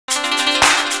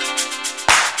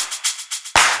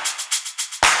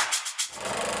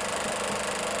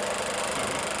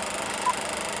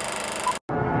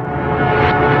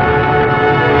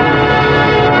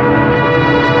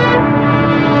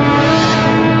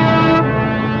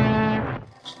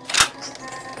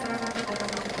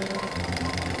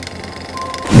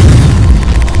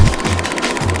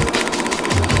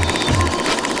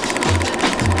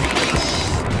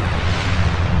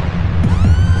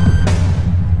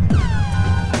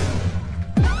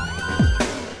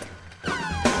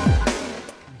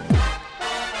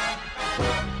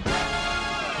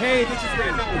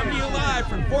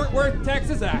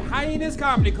Hyenas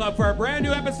Comedy Club for a brand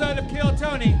new episode of Kill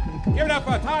Tony. Give it up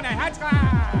for Tony Hinchcliffe!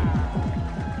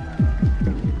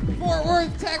 Fort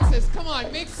Worth, Texas, come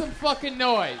on, make some fucking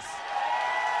noise.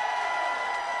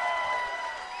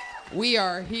 We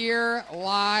are here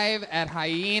live at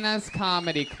Hyenas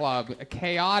Comedy Club, a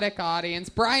chaotic audience.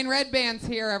 Brian Redban's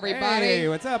here, everybody. Hey,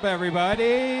 what's up,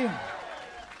 everybody?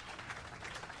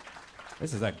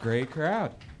 This is a great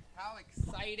crowd. How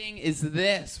exciting is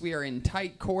this? We are in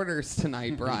tight quarters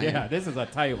tonight, Brian. Yeah, this is a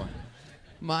tight one.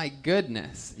 My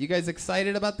goodness. You guys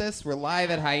excited about this? We're live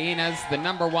at Hyenas, the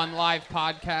 #1 live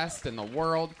podcast in the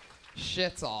world.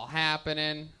 Shit's all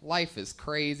happening. Life is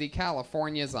crazy.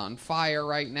 California's on fire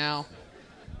right now.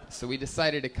 So we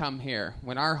decided to come here.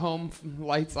 When our home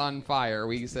light's on fire,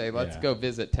 we say, let's go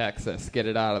visit Texas, get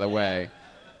it out of the way.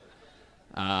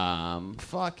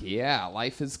 Fuck yeah.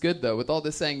 Life is good, though. With all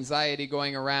this anxiety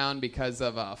going around because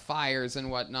of fires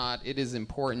and whatnot, it is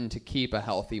important to keep a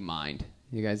healthy mind.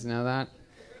 You guys know that?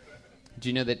 Do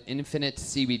you know that Infinite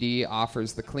CBD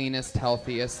offers the cleanest,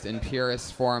 healthiest, and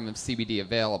purest form of CBD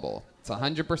available? It's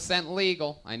 100%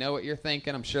 legal. I know what you're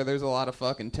thinking. I'm sure there's a lot of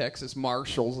fucking Texas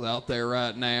marshals out there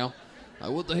right now.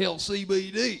 Like, what the hell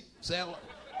CBD?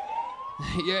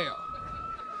 Yeah.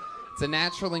 It's a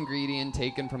natural ingredient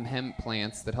taken from hemp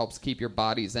plants that helps keep your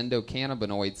body's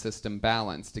endocannabinoid system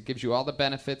balanced. It gives you all the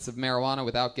benefits of marijuana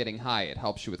without getting high. It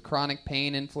helps you with chronic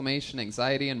pain, inflammation,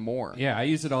 anxiety, and more. Yeah, I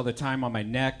use it all the time on my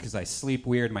neck because I sleep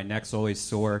weird. My neck's always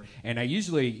sore. And I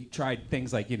usually tried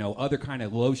things like, other kind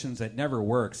of lotions that never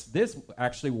works. This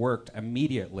actually worked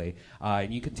immediately.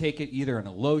 And you can take it either in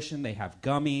a lotion. They have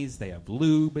gummies. They have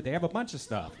lube. They have a bunch of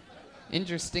stuff.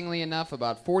 Interestingly enough,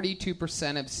 about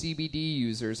 42% of CBD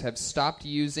users have stopped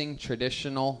using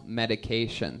traditional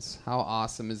medications. How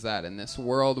awesome is that? In this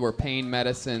world where pain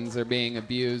medicines are being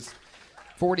abused,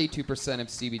 42% of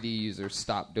CBD users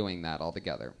stopped doing that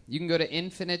altogether. You can go to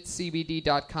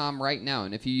infinitecbd.com right now,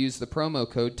 and if you use the promo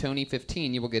code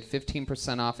TONY15, you will get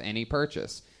 15% off any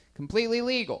purchase. Completely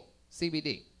legal.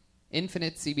 CBD.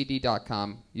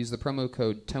 Infinitecbd.com. Use the promo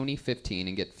code TONY15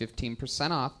 and get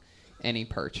 15% off any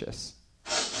purchase.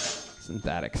 Isn't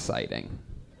that exciting?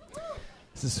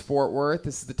 This is Fort Worth.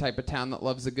 This is the type of town that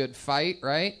loves a good fight,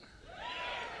 right?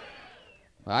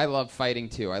 Well, I love fighting,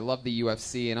 too. I love the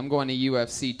UFC, and I'm going to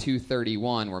UFC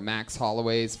 231, where Max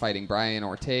Holloway is fighting Brian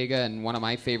Ortega, and one of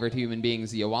my favorite human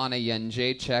beings, Joanna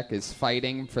Jędrzejczyk, is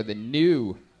fighting for the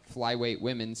new flyweight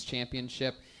women's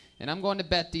championship. And I'm going to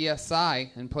bet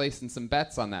DSI and placing some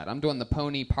bets on that. I'm doing the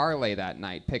pony parlay that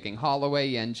night, picking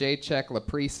Holloway, Jędrzejczyk,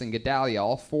 Laprice, and Gedalia,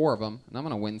 all four of them, and I'm going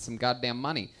to win some goddamn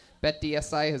money. Bet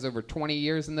DSI has over 20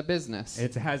 years in the business.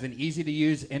 It has an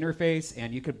easy-to-use interface,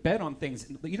 and you could bet on things.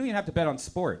 You don't even have to bet on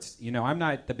sports. I'm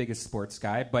not the biggest sports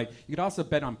guy, but you could also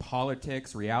bet on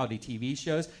politics, reality TV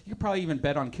shows. You could probably even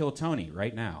bet on Kill Tony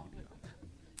right now.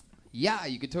 Yeah,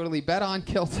 you could totally bet on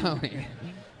Kill Tony.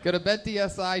 Go to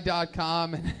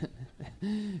betdsi.com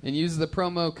and use the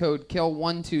promo code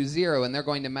KILL120, and they're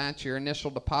going to match your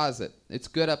initial deposit. It's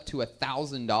good up to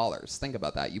 $1,000. Think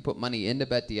about that. You put money into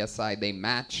BetDSI, they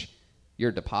match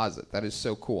your deposit. That is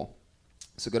so cool.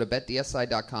 So go to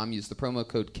betdsi.com, use the promo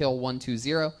code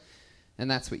KILL120,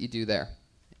 and that's what you do there.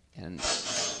 And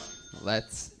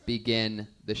let's begin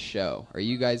the show. Are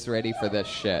you guys ready for this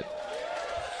shit?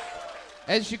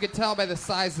 As you could tell by the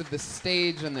size of the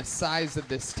stage and the size of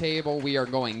this table, we are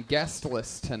going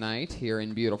guestless tonight here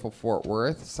in beautiful Fort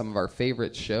Worth. Some of our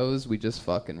favorite shows. We just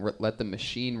fucking let the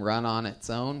machine run on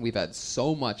its own. We've had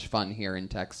so much fun here in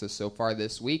Texas so far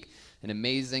this week. An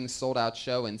amazing sold-out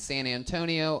show in San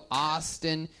Antonio,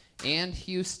 Austin, and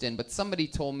Houston. But somebody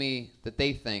told me that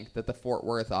they think that the Fort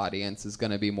Worth audience is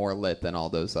going to be more lit than all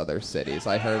those other cities.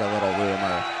 I heard a little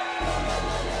rumor.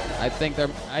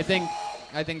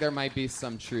 I think there might be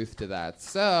some truth to that.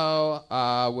 So,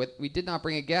 we did not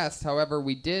bring a guest. However,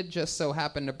 we did just so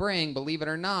happen to bring, believe it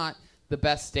or not, the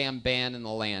best damn band in the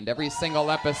land. Every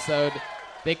single episode,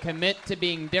 they commit to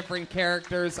being different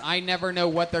characters. I never know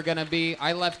what they're going to be.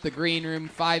 I left the green room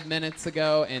 5 minutes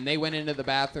ago, and they went into the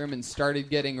bathroom and started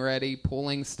getting ready,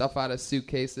 pulling stuff out of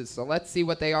suitcases. So let's see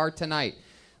what they are tonight.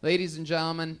 Ladies and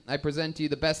gentlemen, I present to you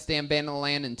the best damn band in the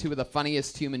land and two of the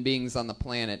funniest human beings on the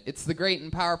planet. It's the great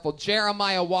and powerful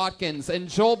Jeremiah Watkins and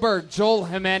Joel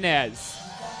Jimenez.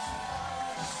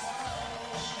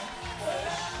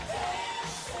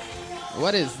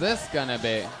 What is this gonna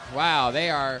be? Wow,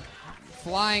 they are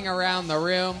flying around the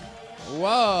room.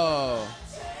 Whoa.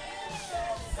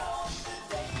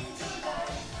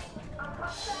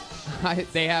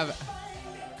 They have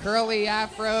curly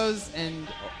afros and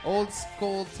old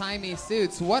school timey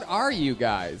suits. What are you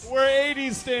guys? We're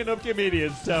 80s stand-up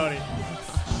comedians, Tony.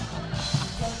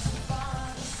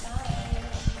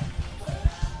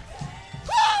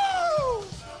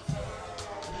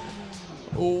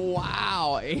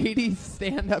 Wow, 80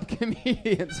 stand-up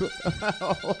comedians.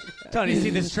 Tony, you see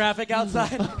this traffic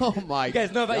outside? Oh my! You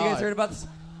guys know about? God. You guys heard about this?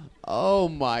 Oh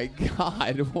my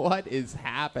God! What is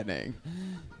happening?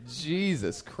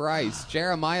 Jesus Christ!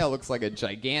 Jeremiah looks like a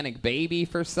gigantic baby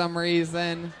for some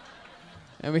reason.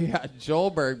 And we got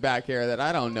Joelberg back here that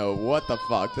I don't know what the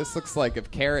fuck. This looks like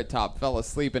if Carrot Top fell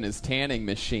asleep in his tanning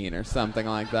machine or something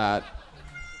like that.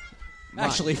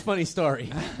 Actually, funny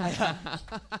story.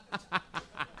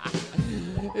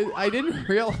 I didn't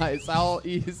realize how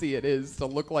easy it is to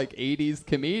look like 80s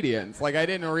comedians. Like, I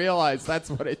didn't realize that's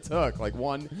what it took. Like,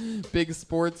 one big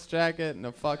sports jacket and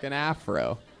a fucking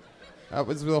afro. That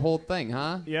was the whole thing,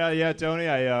 huh? Yeah, Tony.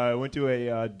 I went to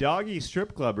a doggy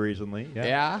strip club recently.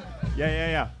 Yeah?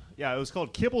 Yeah. Yeah, it was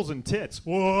called Kibbles and Tits.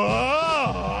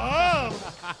 Whoa!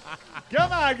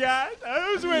 Come on, guys.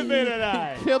 Who's with me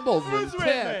tonight? Kibbles Who's and with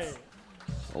tits. me?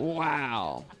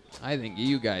 Wow. I think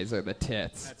you guys are the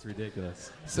tits. That's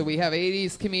ridiculous. So we have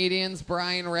 80s comedians,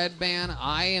 Brian Redban,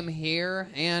 I am here,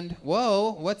 and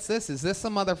whoa, what's this? Is this a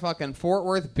motherfucking Fort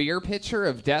Worth beer pitcher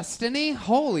of destiny?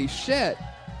 Holy shit.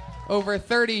 Over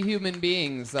 30 human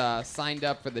beings signed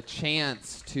up for the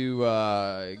chance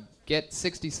to get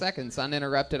 60 seconds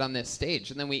uninterrupted on this stage.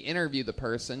 And then we interview the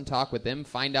person, talk with them,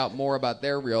 find out more about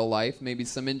their real life, maybe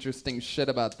some interesting shit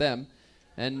about them.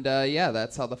 And yeah,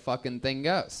 that's how the fucking thing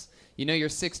goes. You know your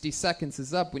 60 seconds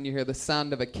is up when you hear the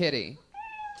sound of a kitty.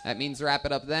 That means wrap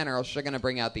it up then, or else you're going to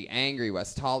bring out the angry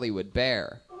West Hollywood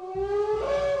bear.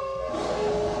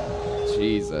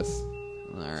 Jesus.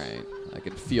 All right. I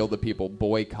could feel the people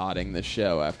boycotting the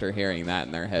show after hearing that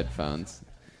in their headphones.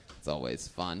 It's always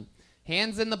fun.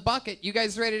 Hands in the bucket. You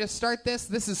guys ready to start this?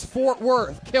 This is Fort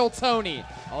Worth. Kill Tony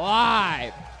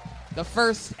live. The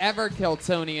first ever Kill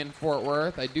Tony in Fort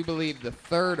Worth. I do believe the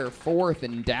third or fourth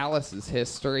in Dallas's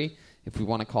history. If we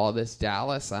want to call this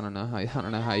Dallas, I don't know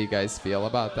how you guys feel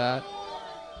about that.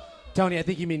 Tony, I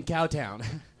think you mean Cowtown.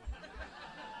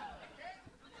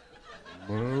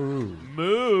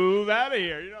 Move out of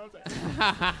here. You know what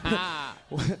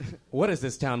I'm saying? What is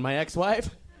this town? My ex-wife?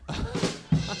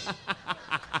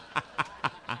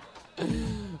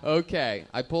 Okay,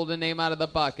 I pulled a name out of the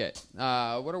bucket.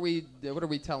 What are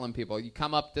we telling people? You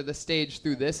come up to the stage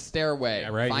through this stairway. Yeah,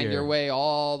 right Find here. your way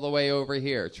all the way over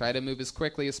here. Try to move as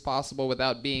quickly as possible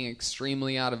without being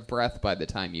extremely out of breath by the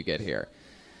time you get here.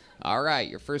 All right,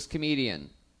 your first comedian.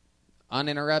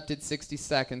 Uninterrupted 60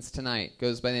 seconds tonight.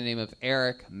 Goes by the name of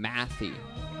Eric Mathy.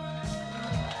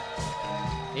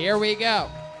 Here we go.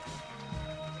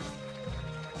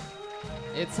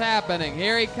 It's happening.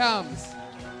 Here he comes.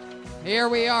 Here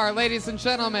we are, ladies and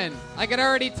gentlemen. I can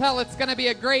already tell it's going to be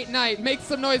a great night. Make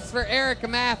some noise for Eric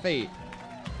Mathy.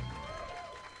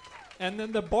 And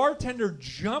then the bartender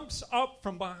jumps up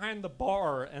from behind the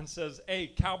bar and says,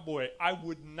 "Hey, cowboy, I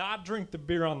would not drink the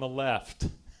beer on the left."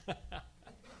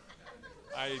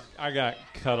 I got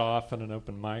cut off at an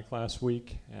open mic last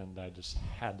week, and I just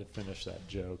had to finish that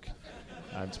joke.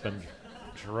 It's been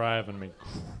driving me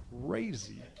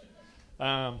crazy.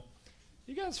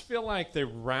 You guys feel like they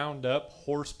round up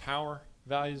horsepower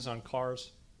values on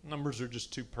cars? Numbers are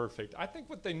just too perfect. I think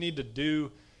what they need to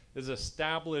do is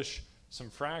establish some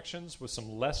fractions with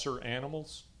some lesser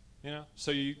animals. You know,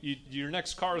 so your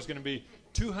next car is going to be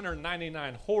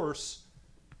 299 horse,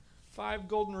 5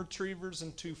 golden retrievers,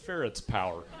 and 2 ferrets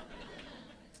power.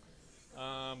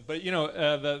 But you know,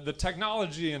 the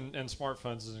technology and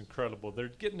smartphones is incredible. They're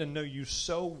getting to know you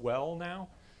so well now.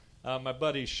 My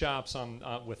buddy shops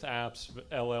with apps,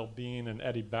 LL Bean and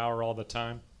Eddie Bauer all the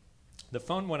time. The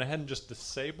phone went ahead and just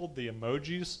disabled the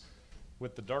emojis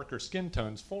with the darker skin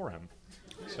tones for him.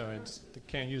 So they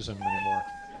can't use them anymore.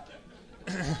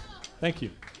 Thank you.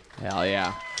 Hell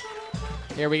yeah.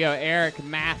 Here we go, Eric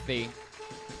Mathy.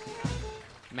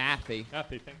 Mathy.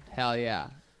 Happy thing. Hell yeah.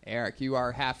 Eric, you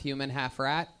are half human, half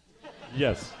rat?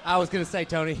 Yes. I was going to say,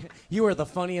 Tony, you are the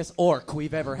funniest orc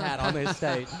we've ever had on this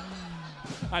stage.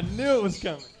 I knew it was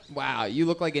coming. Wow, you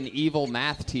look like an evil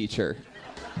math teacher.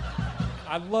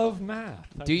 I love math.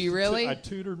 Do you really? I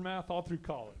tutored math all through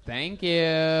college. Thank you.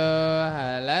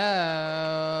 Hello.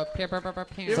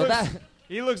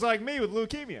 He looks like me with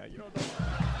leukemia. You know what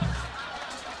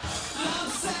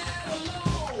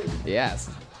Yes.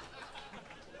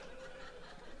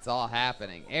 It's all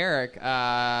happening. Eric,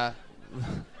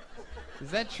 is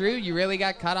that true? You really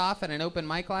got cut off at an open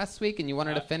mic last week and you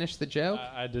wanted to finish the joke?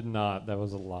 I did not. That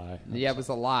was a lie. Yeah, it was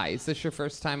a lie. Is this your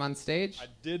first time on stage? I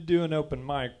did do an open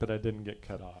mic, but I didn't get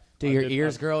cut off. Do your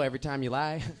ears grow every time you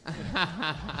lie?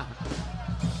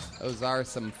 Those are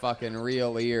some fucking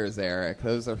real ears, Eric.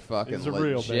 Those are fucking These are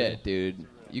real, legit, dude.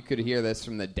 You could hear this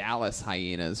from the Dallas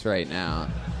hyenas right now.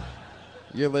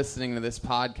 You're listening to this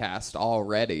podcast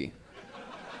already.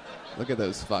 Look at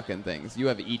those fucking things. You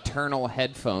have eternal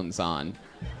headphones on.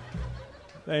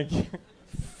 Thank you.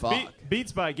 Fuck.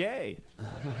 Beats by Gay.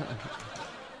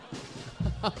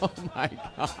 Oh my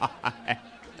God.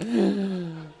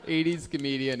 80s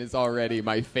comedian is already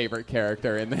my favorite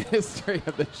character in the history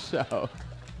of the show.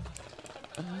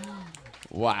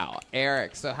 Wow.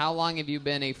 Eric, so how long have you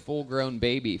been a full-grown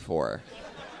baby for?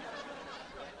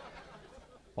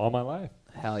 All my life.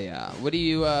 Hell yeah. What do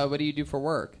you do for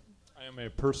work? I am a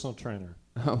personal trainer.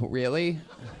 Oh, really?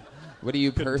 What do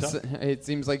you Couldn't It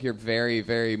seems like you're very,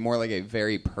 very more like a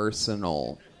very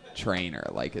personal trainer.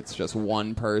 Like it's just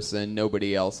one person,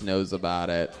 nobody else knows about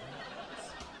it.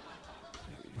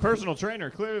 Personal trainer,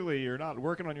 clearly you're not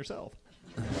working on yourself.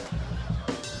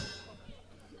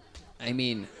 I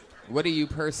mean, what are you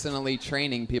personally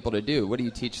training people to do? What do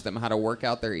you teach them, how to work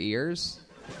out their ears?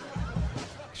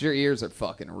 'Cause your ears are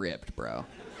fucking ripped, bro.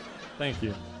 Thank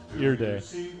you. Ear day.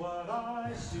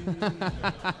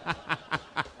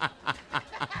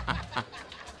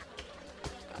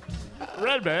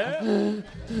 Redban.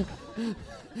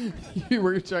 You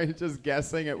were trying just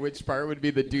guessing at which part would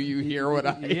be the "Do you hear what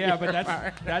I hear?" Yeah, but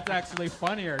that's actually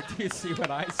funnier. Do you see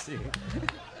what I see?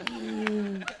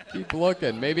 Keep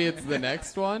looking. Maybe it's the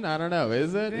next one. I don't know.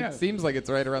 Is it? Yeah. It seems like it's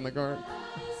right around the corner.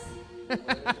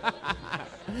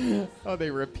 Oh, they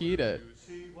repeat it.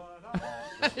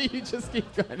 You just keep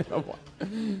going.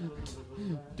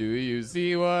 Do you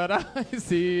see what I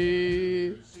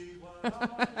see?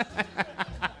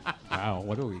 Wow,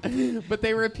 what do we? But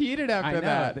they repeat it after I know.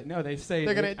 that. No, they say.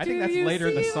 They're gonna, I think that's later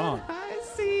in the song. I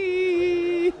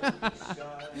see.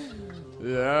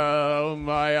 Oh,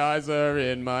 my eyes are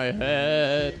in my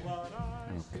head.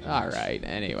 All right.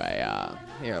 Anyway,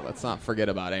 here, let's not forget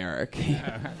about Eric.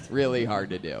 It's really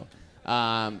hard to do.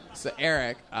 So,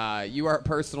 Eric, you are a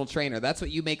personal trainer. That's what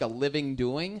you make a living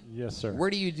doing? Yes, sir. Where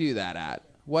do you do that at?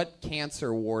 What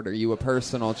cancer ward are you a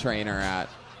personal trainer at?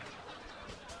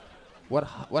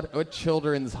 What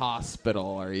children's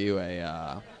hospital are you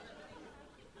a?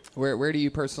 Where do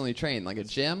you personally train? Like a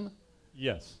gym?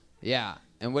 Yes. Yeah.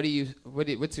 And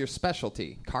what's your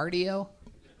specialty? Cardio?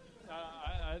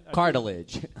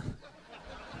 Cartilage.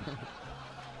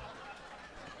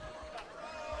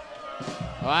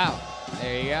 Wow.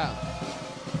 There you go.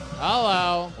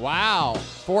 Hello. Wow.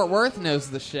 Fort Worth knows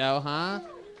the show, huh?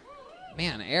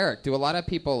 Man, Eric, do a lot of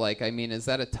people is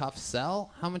that a tough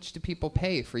sell? How much do people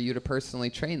pay for you to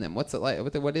personally train them? What's it like?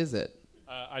 What is it?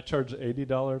 I charge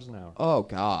 $80 an hour. Oh,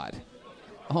 God.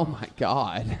 Oh, my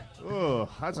God. Oh,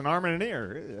 that's an arm and an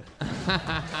ear.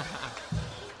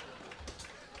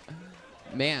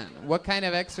 Man, what kind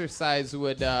of exercise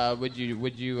would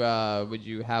you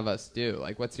have us do?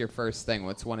 Like, what's your first thing?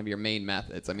 What's one of your main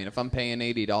methods? I mean, if I'm paying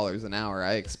 $80 an hour,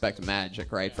 I expect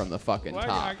magic right from the fucking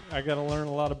top. I got to learn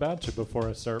a lot about you before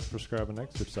I start prescribing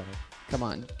exercise. Come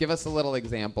on, give us a little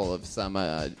example of some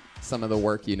of the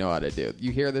work you know how to do.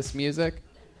 You hear this music?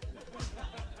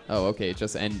 Oh, okay, it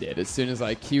just ended. As soon as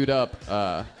I queued up,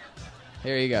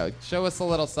 here you go. Show us a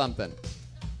little something.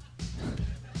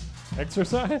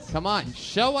 Exercise? Come on,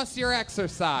 show us your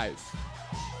exercise.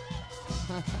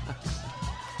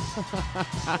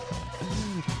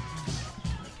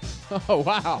 Oh,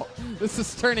 wow. This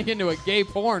is turning into a gay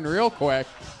porn real quick.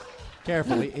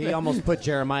 Carefully, he almost put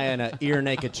Jeremiah in an ear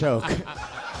naked choke.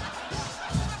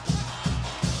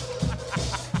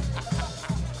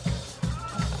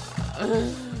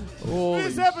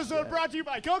 This episode brought to you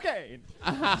by cocaine.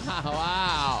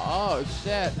 Wow. Oh,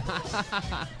 shit.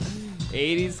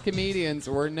 80s comedians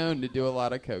were known to do a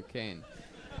lot of cocaine.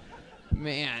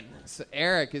 Man. So,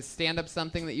 Eric, is stand-up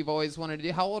something that you've always wanted to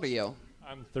do? How old are you?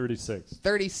 I'm 36.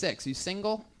 36. You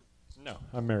single? No,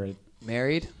 I'm married.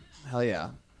 Married? Hell yeah.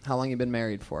 How long you been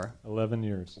married for? 11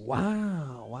 years.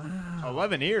 Wow.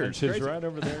 11 years. And she's Crazy. right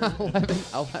over there.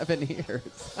 11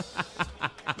 years.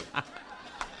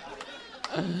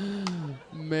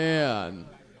 Man.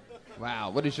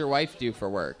 Wow. What does your wife do for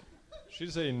work?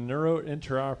 She's a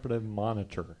neurointeroperative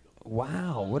monitor.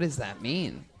 Wow. What does that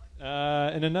mean? In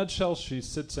a nutshell, she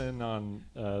sits in on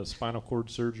spinal cord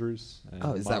surgeries. And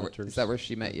Oh, is monitors. that where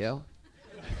she met you?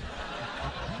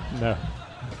 No.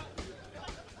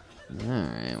 All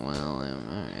right. Well, all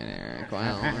right, Eric.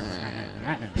 Well, all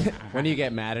right. When you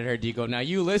get mad at her, do you go, now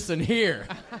you listen here?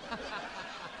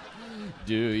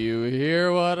 Do you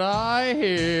hear what I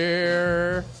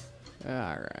hear? All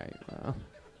right. Well.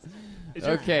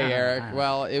 Okay, Eric.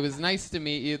 Well, it was nice to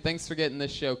meet you. Thanks for getting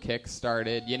this show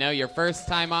kick-started. You know, your first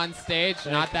time on stage,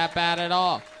 not that bad at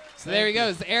all. So there he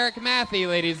goes, Eric Mathy,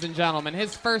 ladies and gentlemen.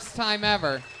 His first time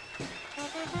ever.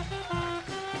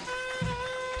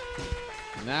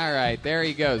 All right, there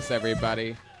he goes,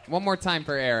 everybody. One more time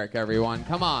for Eric, everyone.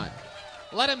 Come on.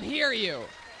 Let him hear you.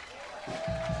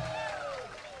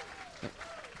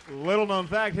 Little known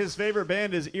fact, his favorite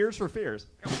band is Ears for Fears.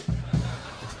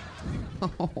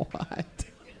 What?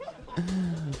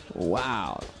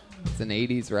 Wow. It's an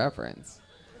 80s reference.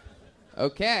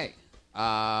 Okay.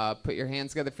 Put your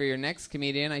hands together for your next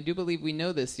comedian. I do believe we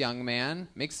know this young man.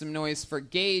 Make some noise for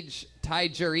Gage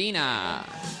Tigerina.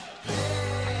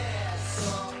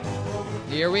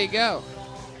 Here we go.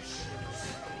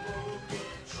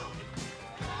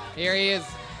 Here he is.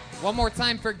 One more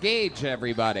time for Gage,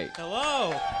 everybody.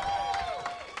 Hello.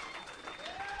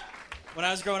 When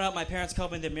I was growing up, my parents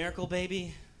called me the miracle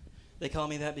baby. They called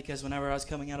me that because whenever I was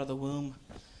coming out of the womb,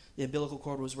 the umbilical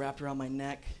cord was wrapped around my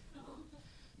neck.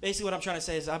 Basically, what I'm trying to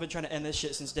say is I've been trying to end this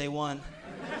shit since day one.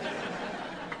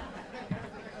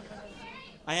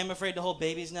 I am afraid to hold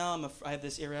babies now. I have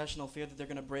this irrational fear that they're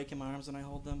going to break in my arms when I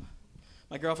hold them.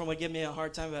 My girlfriend would give me a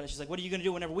hard time about it. She's like, what are you going to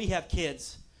do whenever we have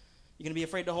kids? You going to be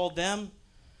afraid to hold them?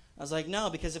 I was like, no,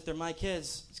 because if they're my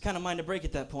kids, it's kind of mine to break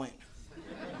at that point.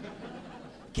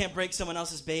 Can't break someone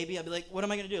else's baby. I'd be like, what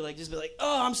am I going to do? Like, just be like,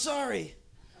 oh, I'm sorry.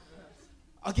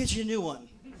 I'll get you a new one.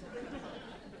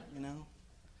 You know?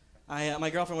 My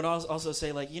girlfriend would also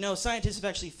say, like, you know, scientists have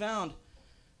actually found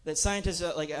that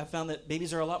have found that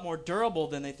babies are a lot more durable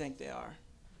than they think they are.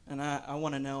 And I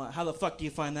want to know, how the fuck do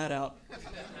you find that out?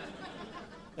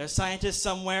 There's scientists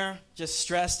somewhere just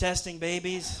stress testing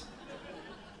babies.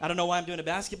 I don't know why I'm doing a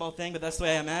basketball thing, but that's the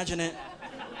way I imagine it.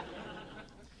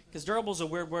 Because durable is a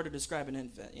weird word to describe an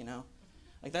infant, you know?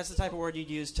 Like, that's the type of word you'd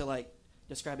use to, like,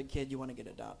 describe a kid you want to get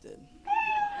adopted.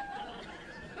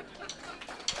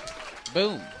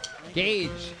 Boom.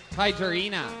 Gage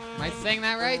Tigerina. Am I saying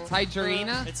that right?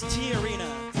 Tigerina? It's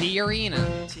Tiarina.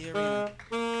 Tiarina. Tiarina.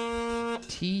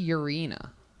 Tiarina.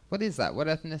 What is that? What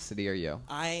ethnicity are you?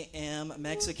 I am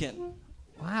Mexican.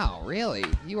 Wow, really?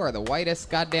 You are the whitest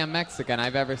goddamn Mexican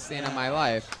I've ever seen in my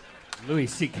life. Louis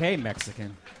C.K.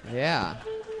 Mexican. Yeah,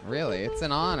 really. It's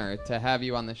an honor to have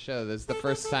you on the show. This is the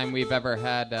first time we've ever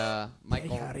had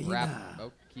Michael rap.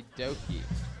 Okie dokie.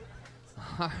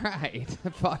 All right.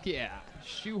 Fuck yeah.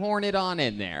 Shoehorn it on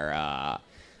in there. I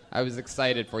was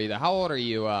excited for you. How old are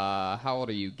you,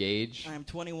 Gage? I'm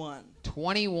 21.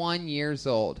 21 years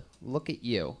old. Look at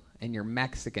you. And you're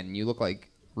Mexican. You look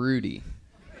like Rudy.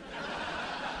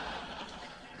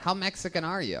 How Mexican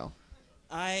are you?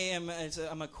 I'm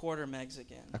a quarter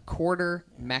Mexican. A quarter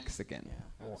Mexican. Yeah.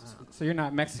 Wow. So you're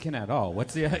not Mexican at all.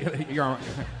 What's the... you're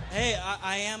Hey,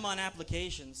 I am on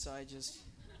applications, so I just...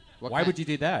 Why would you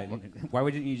do that? Why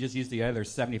wouldn't you just use the other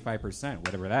 75%,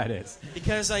 whatever that is?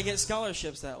 Because I get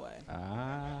scholarships that way.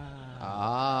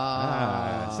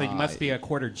 So you must be a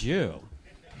quarter Jew.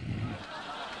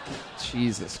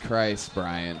 Jesus Christ,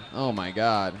 Brian. Oh, my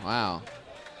God. Wow.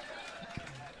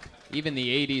 Even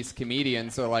the 80s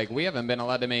comedians are like, we haven't been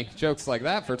allowed to make jokes like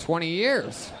that for 20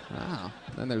 years. Wow.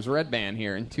 Then there's Redban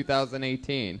here in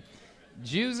 2018.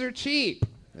 Jews are cheap.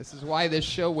 This is why this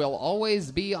show will always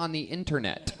be on the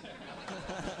internet.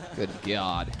 Good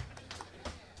God.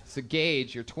 So,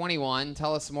 Gage, you're 21.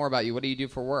 Tell us more about you. What do you do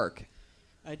for work?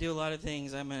 I do a lot of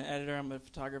things. I'm an editor. I'm a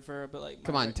photographer. But like,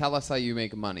 come on, tell us how you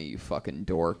make money, you fucking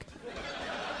dork.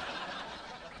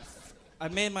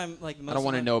 I've made my most. I don't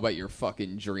want to know about your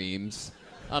fucking dreams.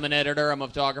 I'm an editor. I'm a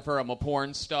photographer. I'm a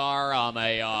porn star. I'm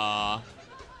a.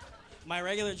 My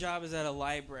regular job is at a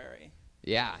library.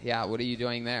 Yeah. What are you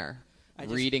doing there?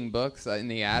 Reading books in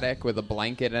the attic with a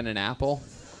blanket and an apple.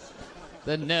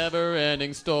 The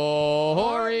never-ending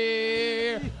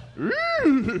story.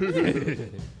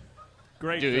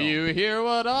 Great. Do film. you hear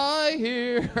what I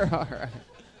hear? All right.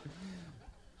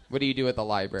 What do you do at the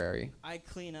library? I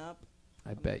clean up.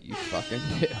 I bet you fucking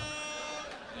do.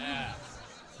 Yeah.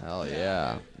 Hell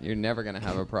yeah. You're never going to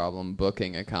have a problem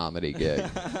booking a comedy gig. All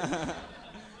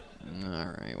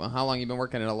right. Well, how long you been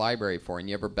working at a library for? And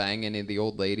you ever bang any of the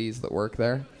old ladies that work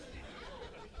there?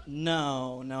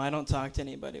 No, I don't talk to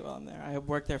anybody while I'm there. I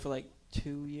worked there for like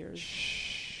 2 years.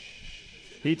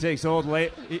 He takes old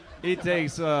ladies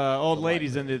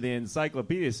into the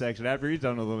encyclopedia section. After he's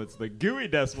done with them, it's the GUI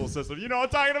decimal system. You know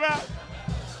what I'm talking about?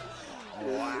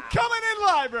 Wow. Coming in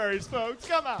libraries, folks.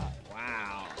 Come on.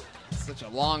 Wow. Such a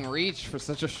long reach for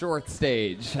such a short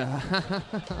stage. So,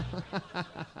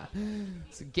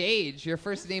 Gage, your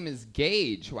first name is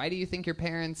Gage. Why do you think your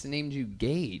parents named you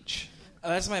Gage?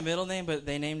 That's my middle name, but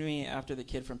they named me after the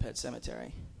kid from Pet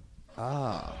Sematary.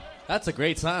 Oh. That's a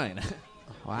great sign.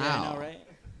 Wow. Yeah, I know, right?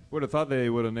 Would have thought they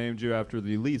would have named you after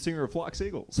the lead singer of Flock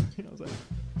Seagulls. You know what I'm saying?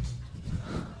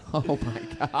 Oh, my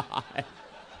God.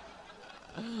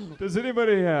 Does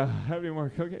anybody have any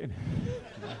more cocaine?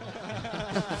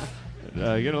 Getting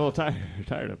a little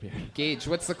tired up here. Gage,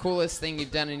 what's the coolest thing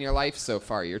you've done in your life so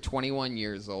far? You're 21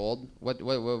 years old. What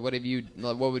have you?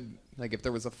 What would like if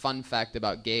there was a fun fact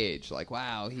about Gage? Like,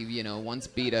 wow, he once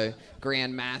beat a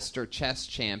grandmaster chess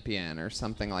champion or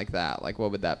something like that. Like,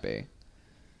 what would that be?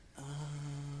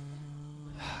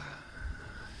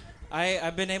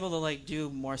 I've been able to like do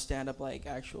more stand up like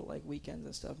actual like weekends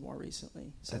and stuff more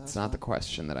recently. So That's not the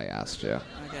question that I asked you.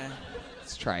 Okay.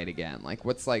 Let's try it again. Like,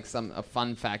 what's like a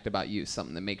fun fact about you?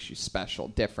 Something that makes you special,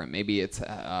 different. Maybe it's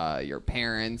your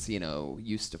parents,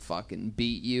 used to fucking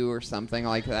beat you or something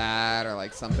like that, or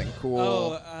like something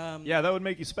cool. Yeah, that would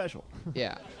make you special.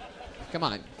 Yeah. Come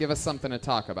on, give us something to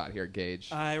talk about here,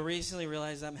 Gage. I recently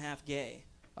realized I'm half gay.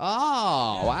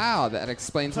 Oh, wow. That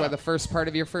explains why the first part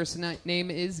of your first name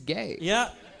is gay. Yeah.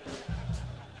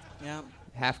 Yeah.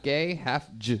 Half gay, half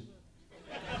J.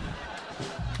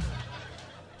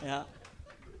 Yeah.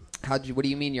 What do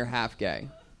you mean you're half gay?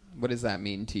 What does that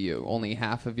mean to you? Only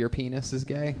half of your penis is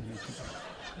gay?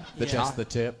 Just the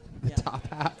tip. The top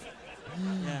half?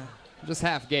 Yeah. I'm just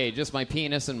half gay, just my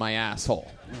penis and my asshole.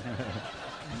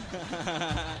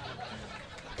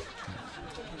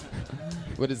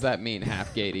 What does that mean,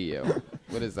 half gay to you?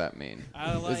 What does that mean?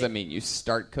 What does that mean? You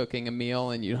start cooking a meal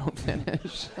and you don't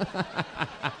finish?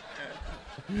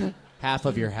 Half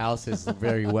of your house is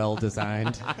very well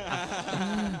designed.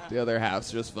 The other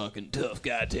half's just fucking tough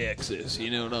guy Texas. You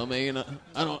know what I mean?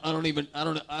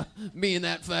 Me and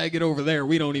that faggot over there,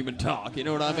 we don't even talk. You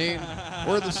know what I mean?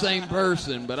 We're the same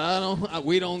person, but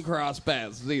we don't cross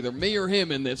paths. It's either me or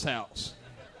him in this house.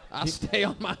 I stay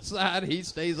on my side, he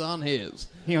stays on his.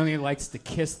 He only likes to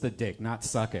kiss the dick, not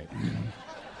suck it.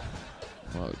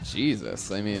 Oh,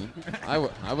 Jesus. I mean, I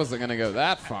wasn't going to go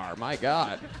that far. My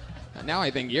God. Now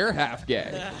I think you're half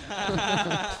gay.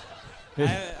 I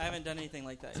haven't done anything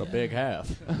like that It's a yet. big half.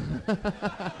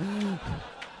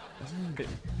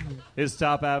 His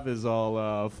top half is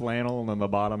all flannel, and then the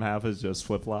bottom half is just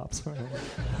flip-flops.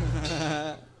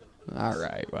 All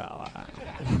right, well.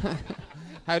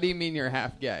 How do you mean you're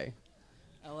half gay?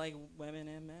 I like women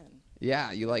and men.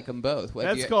 Yeah, you like them both.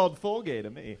 That's called full gay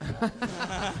to me.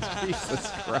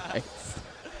 Jesus Christ.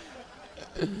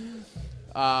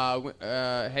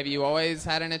 Have you always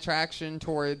had an attraction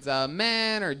towards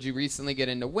men, or did you recently get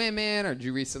into women, or did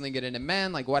you recently get into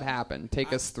men? Like, what happened?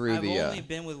 Take us through I've the... only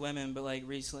been with women, but like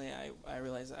recently I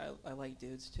realized I like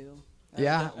dudes too.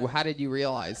 Yeah? Well, how did you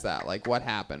realize that? Like, what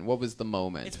happened? What was the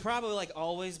moment? It's probably like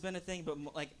always been a thing, but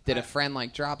like... Did a friend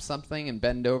like drop something and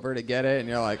bend over to get it, and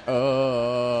you're like,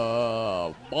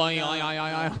 oh... Yeah!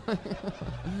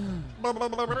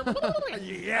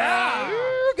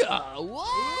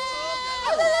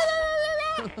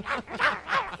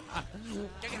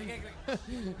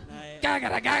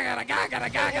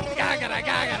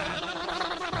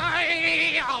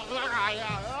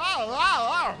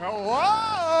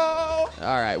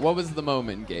 All right, what was the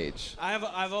moment, Gage?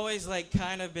 I've always like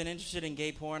kind of been interested in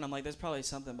gay porn. I'm like, there's probably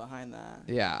something behind that.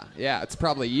 Yeah, it's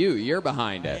probably you. You're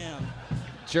behind it. I am.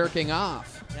 Jerking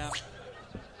off. Yeah.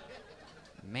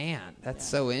 Man, that's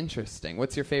so interesting.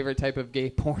 What's your favorite type of gay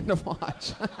porn to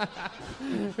watch?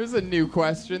 Here's a new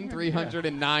question,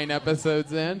 309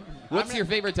 episodes in. What's your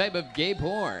favorite type of gay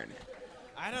porn?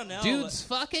 I don't know. Dudes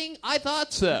fucking? I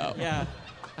thought so. Yeah.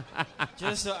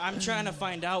 Just so I'm trying to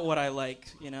find out what I like.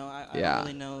 I don't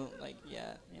really know like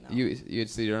yet.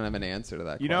 So you don't have an answer to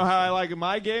that You question. know how I like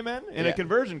my gay men? In a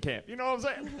conversion camp. You know what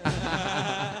I'm saying?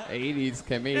 80s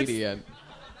comedian.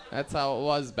 That's how it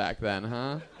was back then,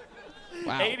 huh?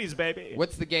 Wow. 80s, baby.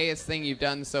 What's the gayest thing you've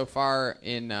done so far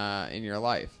in your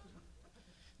life?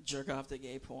 Jerk off to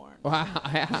gay porn. Wow,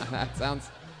 yeah, that sounds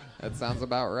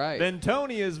about right. Then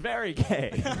Tony is very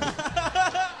gay.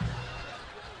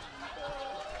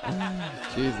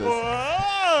 Jesus.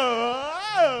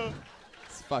 Whoa!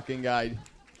 This fucking guy.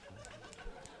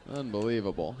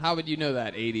 Unbelievable. How would you know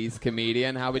that, 80s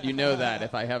comedian? How would you know that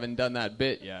if I haven't done that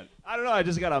bit yet? I don't know. I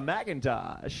just got a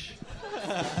Macintosh.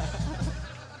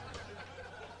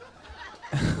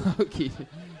 Okey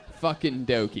fucking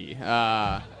dokey.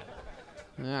 All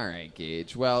right,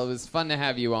 Gage. Well, it was fun to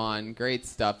have you on. Great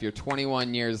stuff. You're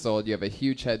 21 years old. You have a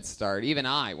huge head start. Even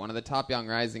I, one of the top young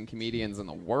rising comedians in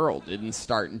the world, didn't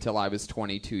start until I was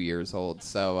 22 years old.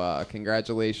 So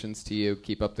congratulations to you.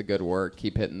 Keep up the good work.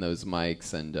 Keep hitting those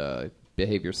mics and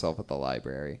behave yourself at the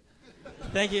library.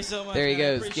 Thank you so much. There he man.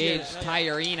 I goes, appreciate Gage it.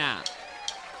 Tyrina.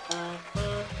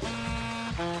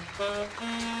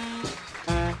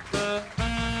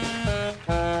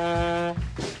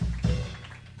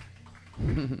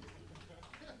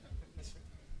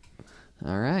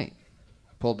 All right.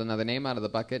 pulled another name out of the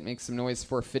bucket. Make some noise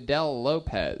for Fidel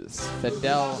Lopez.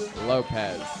 Fidel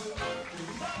Lopez.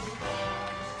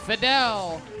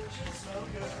 Fidel!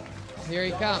 Here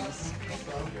he comes.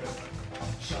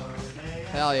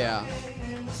 Hell yeah.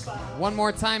 One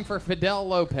more time for Fidel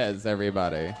Lopez,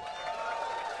 everybody.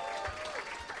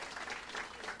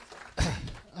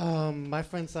 My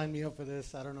friend signed me up for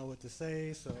this. I don't know what to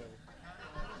say, so...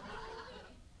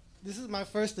 This is my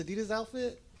first Adidas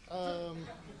outfit.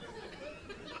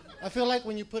 I feel like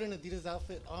when you put an Adidas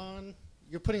outfit on,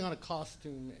 you're putting on a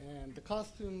costume, and the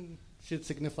costume should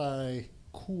signify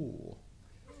cool.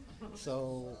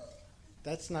 So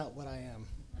that's not what I am.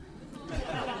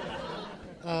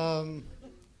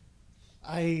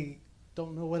 I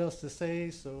don't know what else to say,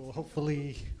 so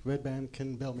hopefully Redban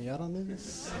can bail me out on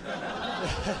this.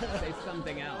 Say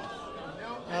something else.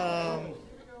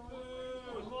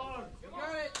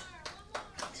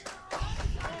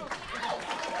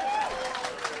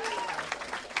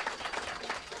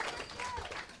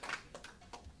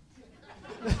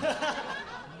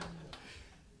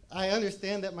 I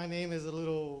understand that my name is a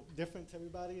little different to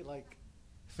everybody. Like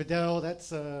Fidel,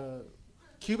 that's a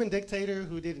Cuban dictator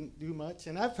who didn't do much,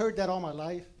 and I've heard that all my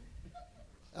life.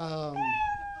 Go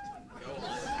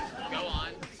on.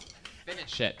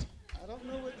 Finish it. I don't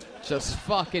know what. Just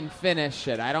fucking finish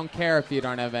it. I don't care if you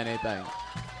don't have anything.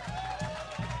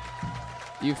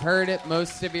 You've heard it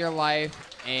most of your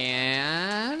life,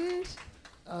 and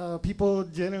people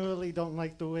generally don't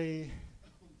like the way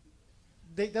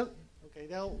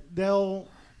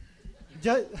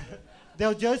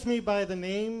they'll judge me by the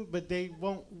name, but they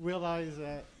won't realize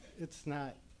that it's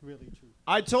not really true.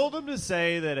 I told him to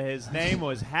say that his name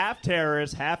was half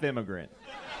terrorist, half immigrant.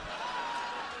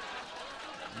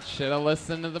 should have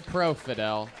listened to the pro,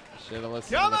 Fidel. Should have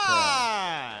listened to the pro. Come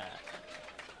on!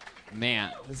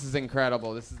 Man, this is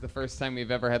incredible. This is the first time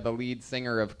we've ever had the lead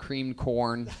singer of Creamed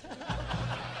Corn.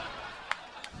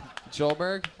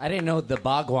 Joelberg? I didn't know the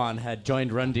Bhagwan had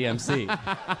joined Run DMC.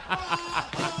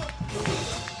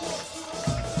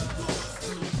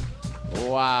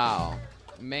 Wow.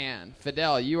 Man,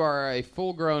 Fidel, you are a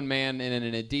full-grown man in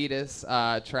an Adidas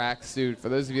tracksuit. For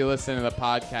those of you listening to the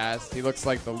podcast, he looks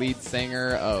like the lead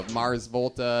singer of Mars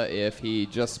Volta if he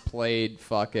just played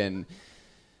fucking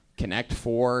Connect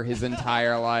 4 his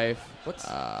entire life.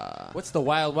 What's the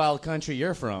wild, wild country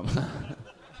you're from?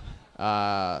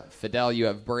 Fidel, you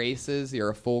have braces. You're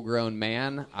a full-grown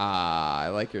man. I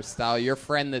like your style. Your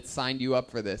friend that signed you up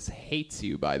for this hates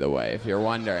you, by the way, if you're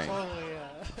wondering.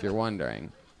 If you're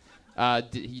wondering.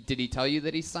 Did he tell you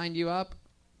that he signed you up?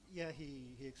 Yeah, he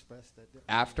expressed that.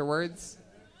 Afterwards?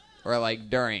 Or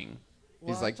like during?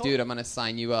 Well, He's like, dude, I'm going to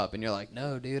sign you up. And you're like,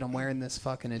 no, dude, I'm wearing this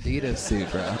fucking Adidas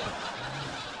suit, bro.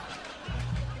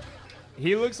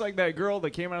 He looks like that girl that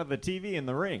came out of the TV in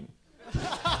The Ring.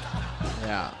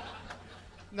 Yeah.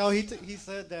 No, he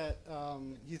said that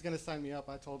he's going to sign me up.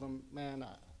 I told him, man,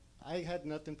 I had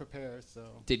nothing prepared,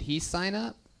 so. Did he sign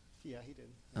up? Yeah, he did.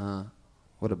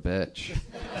 What a bitch.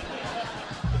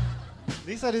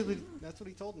 He said that's what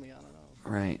he told me. I don't know.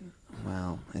 Right.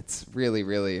 Well, it's really,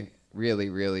 really, really,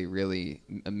 really, really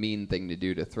a mean thing to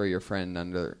do to throw your friend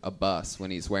under a bus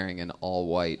when he's wearing an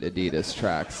all-white Adidas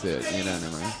tracksuit. You know what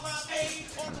I mean?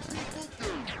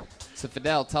 So,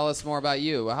 Fidel, tell us more about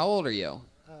you. How old are you?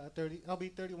 30. I'll be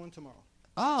 31 tomorrow.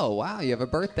 Oh, wow. You have a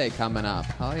birthday coming up.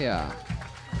 Oh, yeah.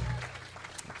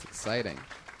 That's exciting.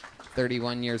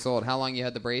 31 years old. How long you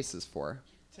had the braces for?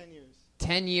 10 years.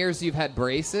 10 years you've had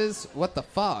braces? What the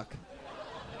fuck?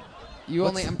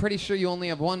 I'm pretty sure you only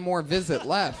have one more visit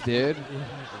left, dude.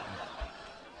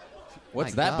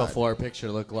 What's My that God. before picture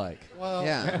look like? Well,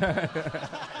 Yeah.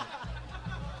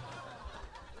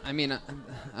 I mean,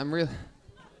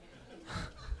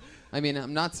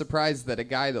 I'm not surprised that a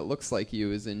guy that looks like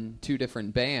you is in two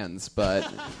different bands,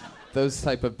 but those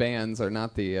type of bands are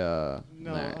not the.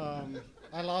 No,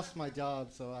 I lost my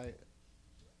job, so I.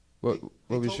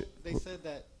 They said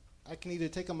that I can either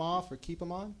take them off or keep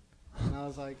them on, and I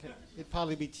was like, it'd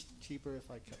probably be cheaper if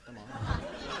I kept them on.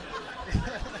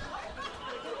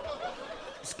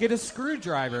 Just get a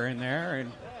screwdriver in there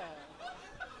and.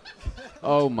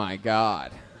 Oh my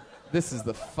God. This is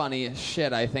the funniest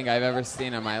shit I think I've ever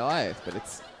seen in my life. But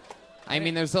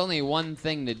there's only one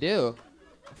thing to do.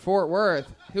 Fort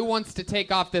Worth, who wants to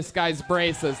take off this guy's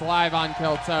braces live on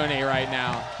Kill Tony right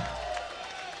now?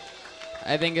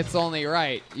 I think it's only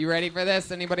right. You ready for this?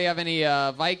 Anybody have any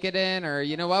Vicodin? Or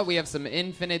you know what? We have some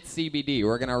Infinite CBD.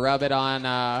 We're going to rub it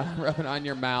on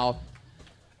your mouth.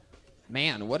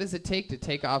 Man, what does it take to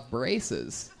take off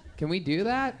braces? Can we do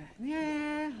that?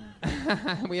 Yeah.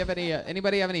 We have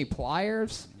anybody have any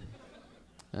pliers?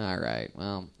 All right.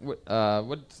 Well,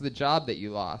 what's the job that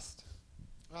you lost?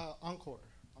 Encore.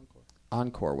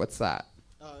 Encore. What's that?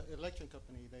 Electric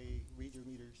company. They read your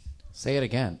meters. Say it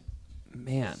again.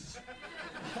 Man.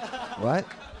 What?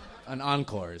 An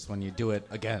encore is when you do it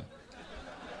again.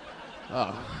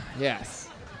 Oh, yes.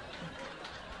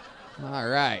 All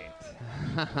right.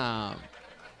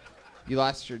 You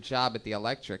lost your job at the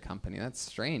electric company. That's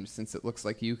strange, since it looks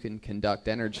like you can conduct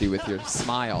energy with your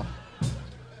smile.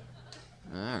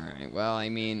 All right. Well, I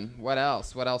mean, what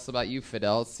else? What else about you,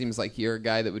 Fidel? It seems like you're a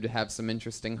guy that would have some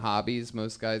interesting hobbies.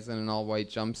 Most guys in an all-white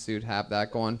jumpsuit have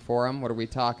that going for them. What are we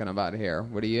talking about here?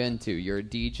 What are you into? You're a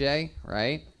DJ,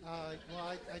 right? Well,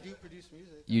 I do produce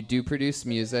music. You do produce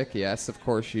music. Yes, of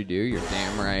course you do. You're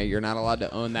damn right. You're not allowed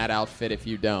to own that outfit if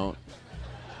you don't.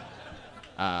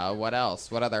 What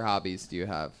else? What other hobbies do you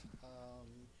have?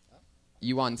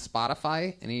 You on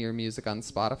Spotify? Any of your music on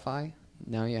Spotify?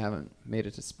 No, you haven't made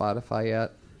it to Spotify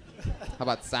yet. How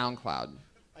about SoundCloud?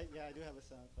 Yeah, I do have a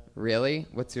SoundCloud. Really?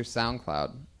 What's your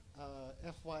SoundCloud?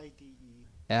 FYDE.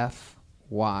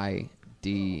 FYDE.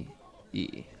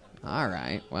 All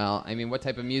right. Well, I mean, what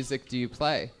type of music do you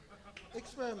play?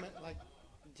 Experiment, like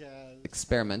jazz.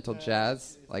 Experimental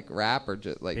jazz? Like rap or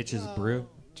just like... Bitches brew.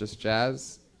 Just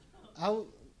jazz? I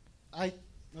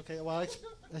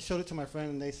showed it to my friend,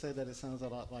 and they said that it sounds a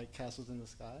lot like Castles in the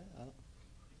Sky.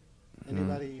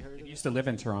 Anybody heard of it? You used to live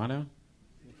in Toronto?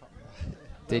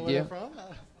 Did where you? they're from?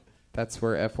 That's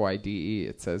where FYDE,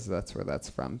 it says that's where that's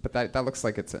from. But that looks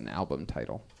like it's an album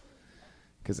title.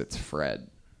 Because it's Fred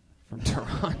from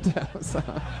Toronto. So.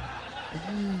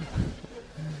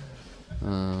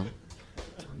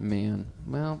 Man.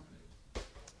 Well,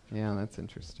 yeah, that's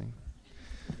interesting.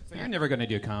 So you're never going to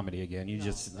do comedy again. You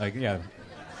just, like, yeah.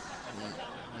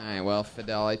 All right, well,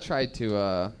 Fidel, I tried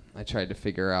to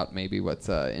figure out maybe what's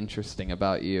interesting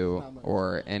about you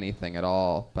or anything at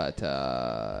all, but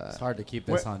It's hard to keep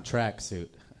this on track,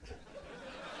 Suit.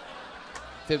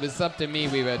 if it was up to me,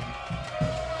 we would.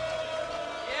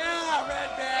 Yeah,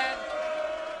 Redban!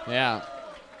 Yeah,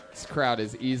 this crowd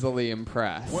is easily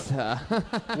impressed.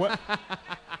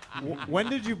 When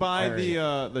did you buy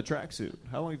the tracksuit?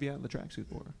 How long have you had the tracksuit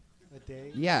for? A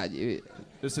day. Yeah,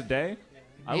 Just a day?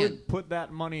 I would put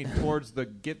that money towards the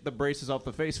Get the Braces Off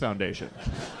the Face Foundation.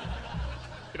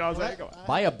 You know what I'm saying?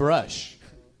 Buy a brush.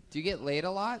 do you get laid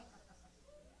a lot?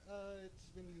 It's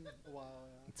been a while.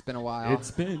 Yeah. It's been a while. It's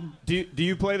been. Do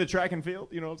you play the track and field?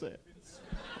 You know what I'm saying?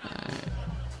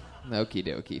 Okie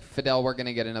dokie. Fidel, we're going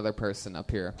to get another person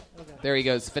up here. Okay. There he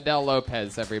goes. Fidel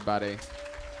Lopez, everybody.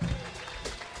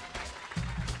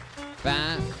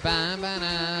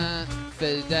 Ba-ba-ba-da.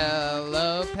 Fidel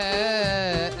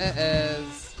Lopez.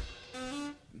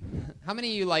 How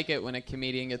many of you like it when a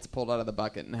comedian gets pulled out of the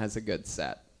bucket and has a good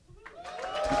set?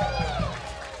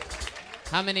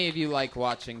 How many of you like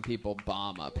watching people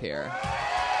bomb up here?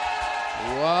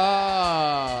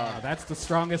 Whoa. That's the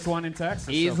strongest one in Texas.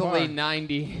 Easily so far.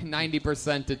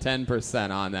 90% to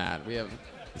 10% on that.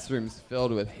 This room's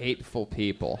filled with hateful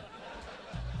people.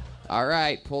 All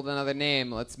right, pulled another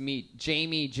name. Let's meet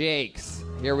Jamie Jakes.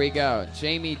 Here we go.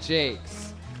 Jamie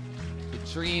Jakes. The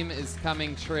dream is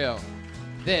coming true.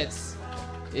 This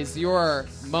is your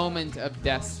moment of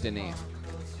destiny.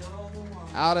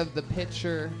 Out of the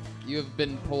picture, you have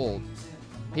been pulled.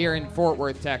 Here in Fort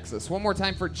Worth, Texas. One more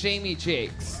time for Jamie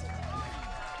Jakes.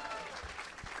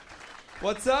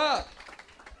 What's up?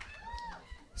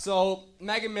 So,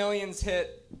 Mega Millions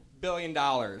hit $1 billion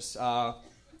a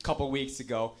couple weeks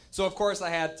ago. So, of course, I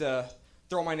had to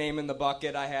throw my name in the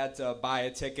bucket. I had to buy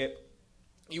a ticket.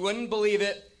 You wouldn't believe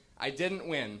it. I didn't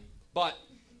win. But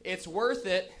it's worth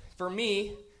it for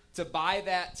me to buy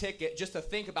that ticket just to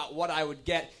think about what I would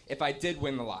get if I did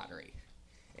win the lottery.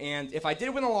 And if I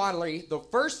did win the lottery, the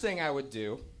first thing I would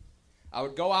do, I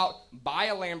would go out, buy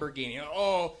a Lamborghini.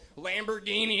 Oh,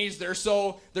 Lamborghinis, they're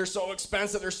so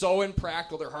expensive, they're so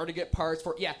impractical, they're hard to get parts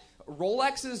for. Yeah,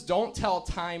 Rolexes don't tell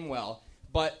time well,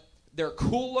 but they're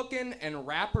cool looking and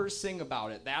rappers sing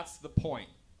about it. That's the point.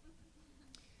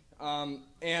 And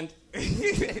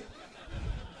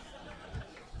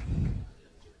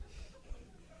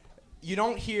you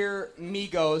don't hear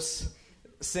Migos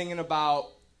singing about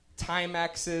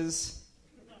Timexes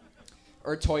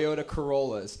or Toyota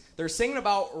Corollas. They're singing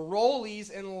about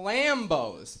Rollies and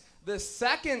Lambos. The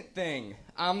second thing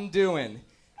I'm doing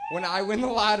when I win the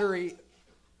lottery,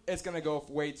 it's going to go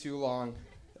way too long.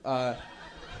 Do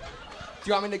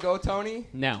you want me to go, Tony?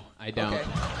 No, I don't. Okay.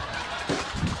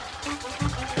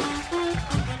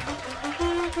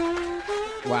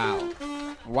 Wow.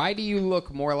 Why do you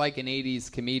look more like an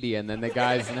 80s comedian than the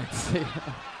guys next to you?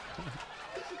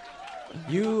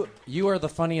 You are the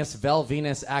funniest Val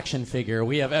Venus action figure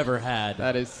we have ever had.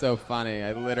 That is so funny.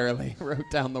 I literally wrote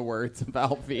down the words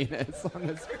about Venus on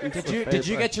this piece of paper. Did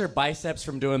you get your biceps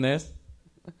from doing this?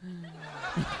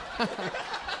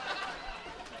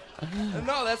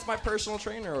 No, that's my personal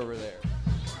trainer over there.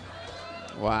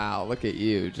 Wow, look at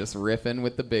you, just riffing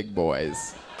with the big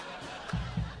boys.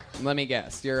 Let me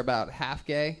guess, you're about half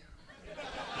gay?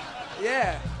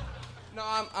 Yeah. No,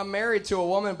 I'm married to a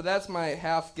woman, but that's my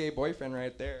half gay boyfriend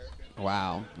right there.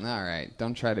 Wow. All right.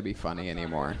 Don't try to be funny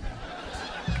anymore.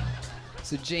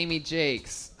 So Jamie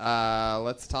Jakes,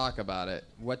 let's talk about it.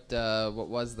 What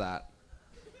was that?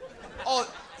 Oh,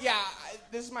 yeah.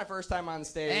 This is my first time on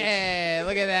stage. Hey,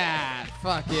 look at that.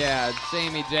 Fuck yeah,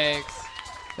 Jamie Jakes.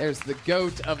 There's the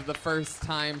goat of the first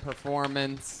time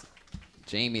performance.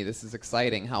 Jamie, this is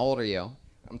exciting. How old are you?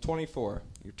 I'm 24.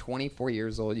 You're 24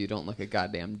 years old. You don't look a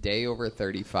goddamn day over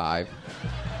 35.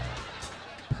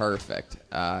 Perfect.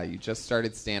 You just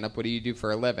started stand-up. What do you do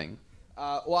for a living?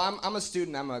 Well, I'm a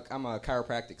student. I'm a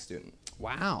chiropractic student.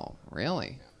 Wow,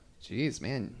 really? Jeez,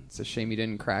 man. It's a shame you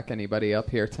didn't crack anybody up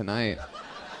here tonight.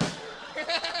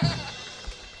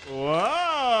 Whoa,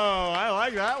 I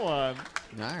like that one.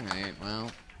 All right,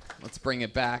 well, let's bring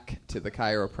it back to the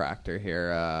chiropractor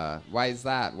here. Why is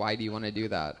that? Why do you want to do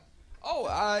that? Oh,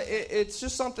 it's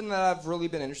just something that I've really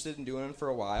been interested in doing for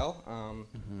a while.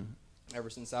 Ever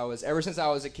since I was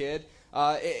a kid.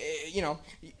 You know,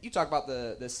 you talk about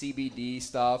the CBD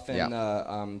stuff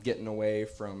and getting away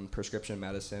from prescription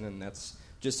medicine, and that's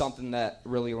just something that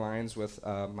really aligns with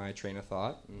my train of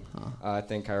thought. And, I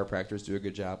think chiropractors do a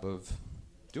good job of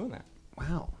doing that.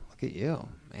 Wow, look at you,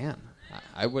 man.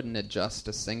 I wouldn't adjust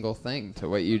a single thing to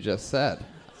what you just said.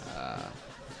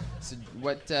 So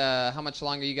what? How much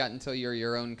longer you got until you're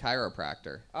your own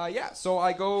chiropractor? Yeah, so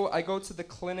I go to the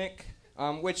clinic,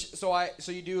 so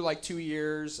you do like 2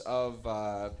 years of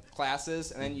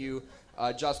classes, and then you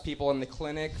adjust people in the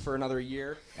clinic for another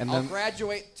year. And I'll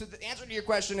graduate. The answer to your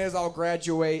question is I'll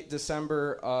graduate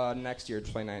December next year,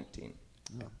 2019.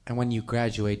 Oh. And when you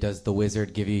graduate, does the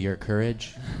wizard give you your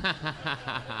courage?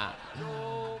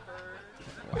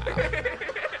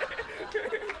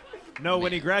 No,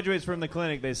 when he graduates from the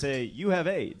clinic, they say, you have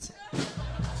AIDS.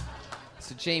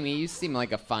 So, Jamie, you seem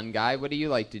like a fun guy. What do you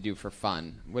like to do for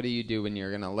fun? What do you do when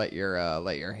you're going to let your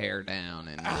hair down?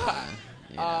 And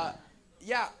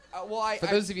For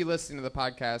those of you listening to the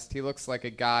podcast, he looks like a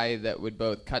guy that would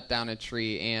both cut down a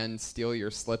tree and steal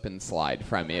your slip and slide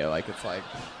from you. Like, it's like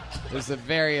there's a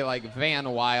very like Van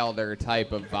Wilder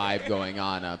type of vibe going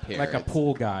on up here. Like a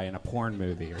pool guy in a porn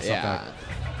movie or something.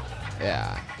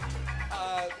 Yeah.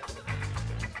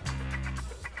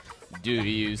 Do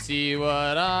you see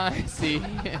what I see?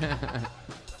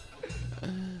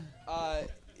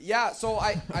 Yeah, so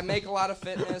I make a lot of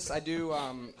fitness. I do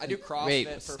CrossFit.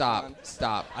 Wait, for stop. fun.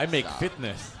 Stop. I make Stop.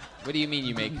 fitness. What do you mean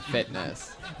you make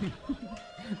fitness? You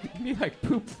mean like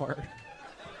poop fart?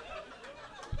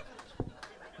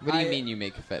 What do you mean you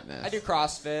make fitness? I do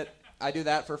CrossFit. I do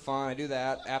that for fun. I do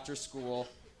that after school.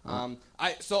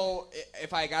 So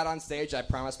if I got on stage, I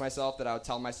promised myself that I would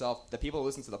tell myself the people who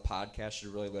listen to the podcast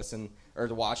should really listen or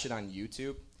to watch it on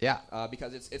YouTube. Yeah.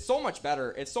 Because it's so much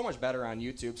better. It's so much better on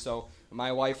YouTube. So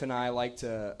my wife and I like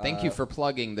to. Thank you for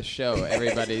plugging the show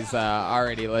everybody's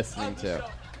already listening to.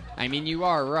 I mean, you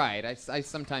are right. I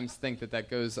sometimes think that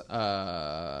goes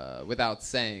without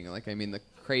saying. Like, I mean,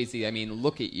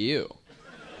 look at you.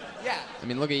 Yeah. I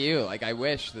mean, look at you. Like, I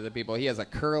wish that the people... He has a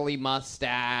curly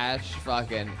mustache.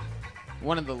 Fucking...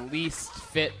 One of the least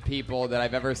fit people that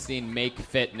I've ever seen make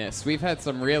fitness. We've had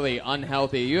some really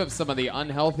unhealthy... You have some of the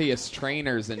unhealthiest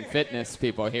trainers and fitness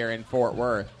people here in Fort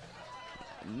Worth.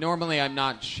 Normally, I'm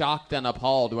not shocked and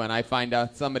appalled when I find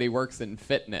out somebody works in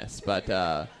fitness, but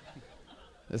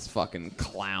this fucking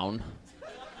clown.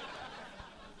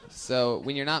 So,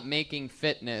 when you're not making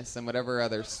fitness and whatever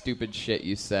other stupid shit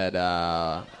you said,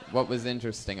 what was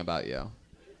interesting about you?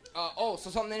 So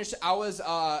something interesting. I was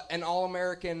an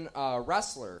All-American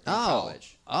wrestler in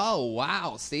college. Oh,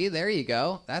 wow. See, there you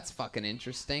go. That's fucking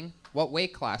interesting. What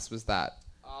weight class was that?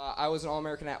 I was an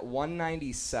All-American at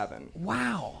 197.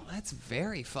 Wow, that's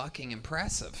very fucking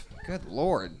impressive. Good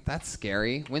Lord, that's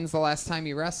scary. When's the last time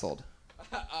you wrestled?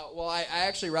 Well, I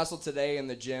actually wrestled today in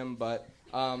the gym, but...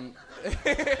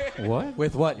 What?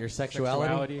 With what? Your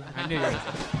sexuality? I knew you.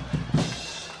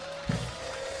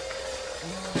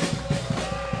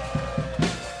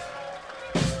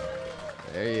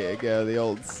 There you go, the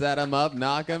old set 'em up,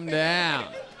 knock 'em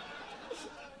down.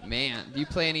 Man, do you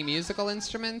play any musical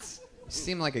instruments? You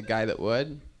seem like a guy that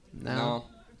would. No?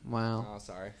 Wow. Oh,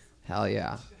 sorry. Hell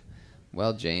yeah.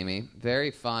 Well, Jamie,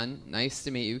 very fun. Nice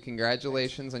to meet you.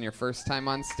 Congratulations on your first time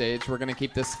on stage. We're going to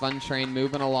keep this fun train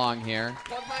moving along here.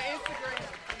 Plug my Instagram.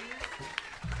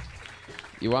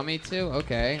 You want me to?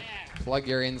 Okay. Plug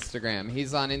your Instagram.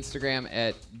 He's on Instagram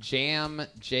at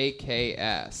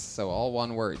JamJKS. So all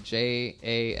one word,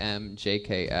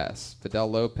 JamJKS. Fidel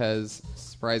Lopez,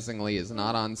 surprisingly, is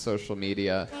not on social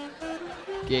media.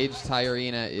 Gage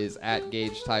Tyrena is at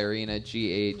Gage Tyrena,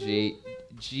 GageTijerina.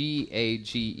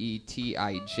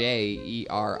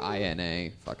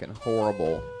 Fucking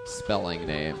horrible spelling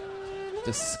name.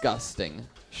 Disgusting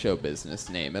show business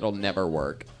name. It'll never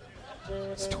work.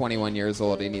 He's 21 years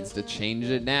old. He needs to change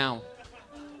it now.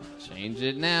 Change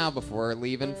it now before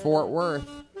leaving Fort Worth.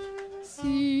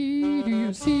 See, do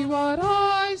you see what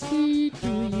I see?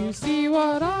 Do you see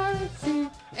what I see?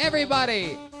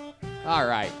 Everybody! All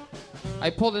right.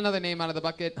 I pulled another name out of the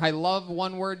bucket. I love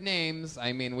one-word names.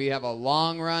 I mean, we have a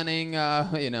long-running,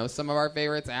 some of our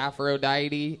favorites,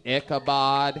 Aphrodite,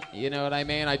 Ichabod, you know what I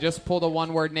mean? I just pulled a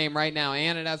one-word name right now,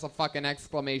 and it has a fucking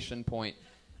exclamation point.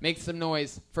 Make some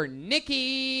noise for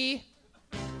Nikki!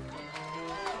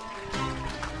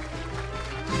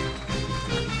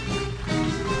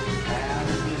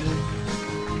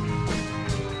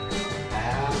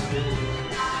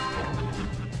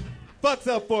 What's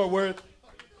up, Fort Worth?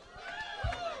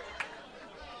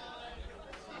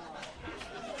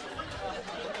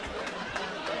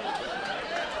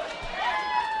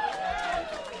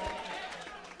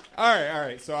 All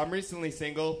right. So I'm recently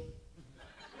single.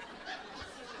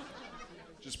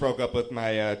 Just broke up with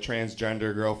my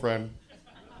transgender girlfriend.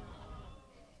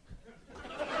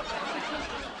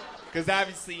 Because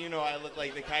obviously, I look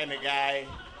like the kind of guy.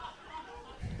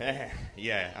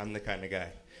 Yeah, I'm the kind of guy.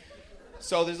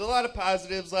 So there's a lot of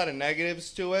positives, a lot of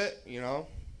negatives to it,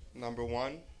 Number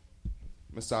one,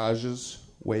 massages,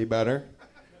 way better.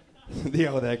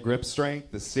 That grip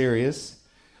strength is serious.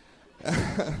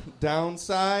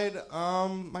 Downside,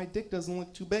 my dick doesn't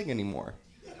look too big anymore.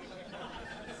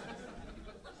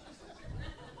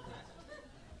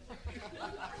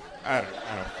 I don't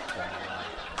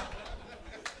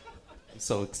I'm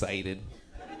so excited.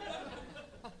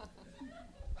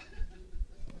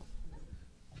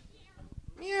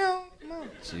 Meow.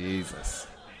 Jesus.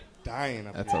 Dying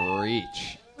up That's here. a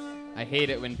reach. I hate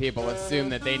it when people assume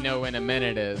that they know when a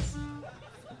minute is.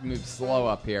 Move slow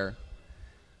up here.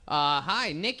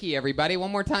 Hi, Nikki, everybody.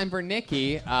 One more time for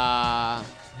Nikki. Hell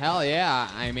yeah.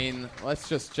 I mean, let's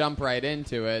just jump right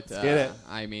into it. Let's get it.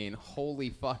 I mean, holy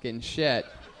fucking shit.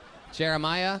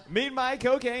 Jeremiah? Meet my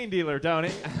cocaine dealer,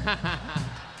 Tony.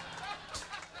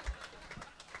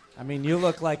 I mean, you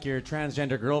look like your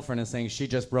transgender girlfriend is saying she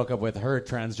just broke up with her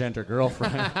transgender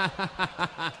girlfriend.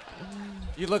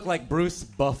 You look like Bruce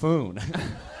Buffoon.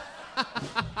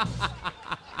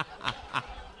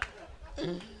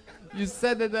 You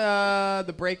said that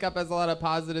the breakup has a lot of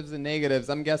positives and negatives.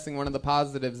 I'm guessing one of the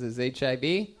positives is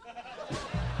HIV?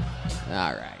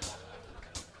 All right.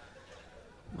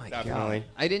 My Definitely. God.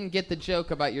 I didn't get the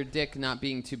joke about your dick not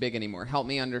being too big anymore. Help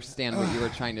me understand what you were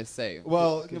trying to say.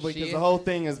 Well, because the whole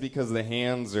thing is because the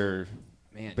hands are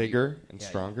bigger and yeah,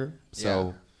 stronger.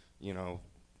 So,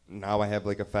 now I have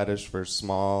like a fetish for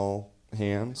small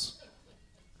hands.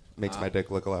 Makes my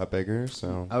dick look a lot bigger.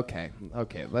 So Okay.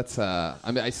 Let's. I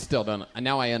mean, I still don't.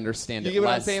 Now I understand you it get what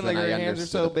I'm less saying? than Like I your hands are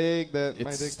so understood. big that my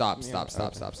It's dick. stop.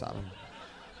 Okay.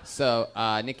 So,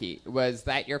 Nikki, was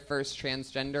that your first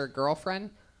transgender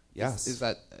girlfriend? Yes. Is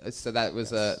that so? That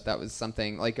was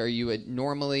something like. Are you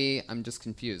normally? I'm just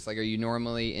confused. Like, are you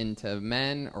normally into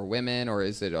men or women, or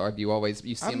is it? Or have you always?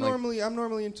 You seem I'm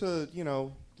normally into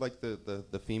like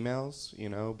the females,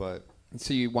 but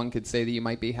so one could say that you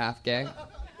might be half gay.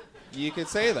 you could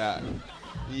say that.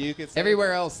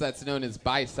 Everywhere else, that's known as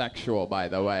bisexual. By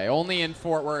the way, only in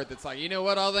Fort Worth, it's like, you know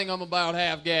what? I think I'm about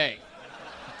half gay.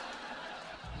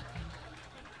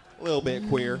 A little bit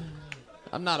queer.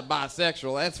 I'm not a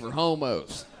bisexual. That's for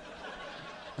homos.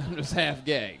 I'm just half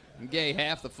gay. I'm gay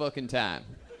half the fucking time.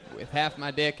 With half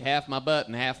my dick, half my butt,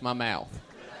 and half my mouth.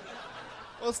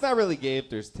 Well, it's not really gay if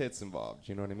there's tits involved.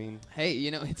 You know what I mean? Hey,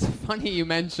 it's funny you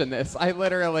mention this. I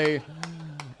literally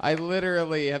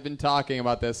have been talking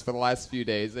about this for the last few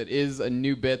days. It is a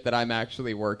new bit that I'm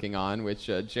actually working on, which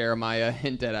Jeremiah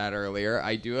hinted at earlier.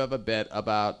 I do have a bit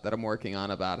that I'm working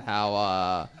on about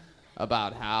how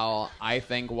I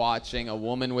think watching a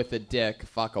woman with a dick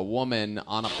fuck a woman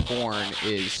on a porn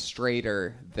is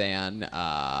straighter than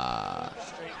a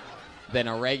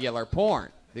regular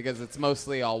porn, because it's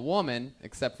mostly all woman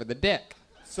except for the dick.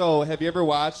 So, have you ever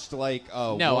watched like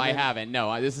No, woman? I haven't.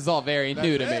 No, this is all very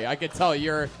new to me. I could tell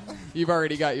you've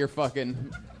already got your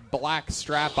fucking black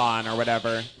strap on or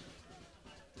whatever.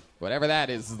 Whatever that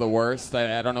is the worst.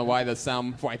 I don't know why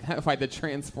why the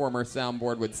Transformer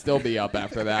soundboard would still be up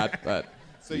after that. But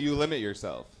So you limit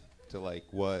yourself to like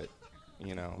what,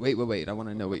 wait. I want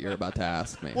to know what you're about to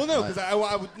ask me. Well, no, because I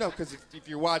would no, because if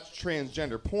you watch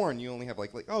transgender porn, you only have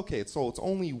like okay, so it's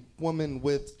only woman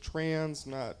with trans,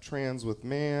 not trans with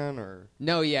man, or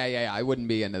No, yeah. I wouldn't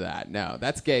be into that. No,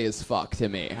 that's gay as fuck to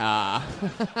me.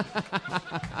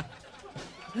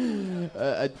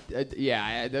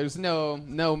 There's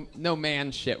no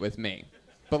man shit with me.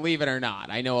 Believe it or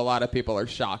not. I know a lot of people are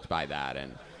shocked by that,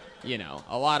 and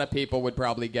a lot of people would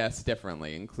probably guess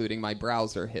differently, including my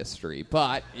browser history.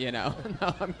 But no,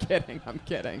 I'm kidding.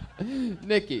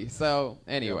 Nikki, so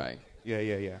anyway.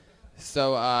 Yeah.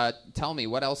 So tell me,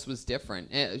 what else was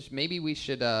different? Maybe we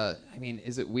should,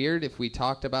 is it weird if we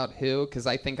talked about who? Because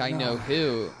I think I know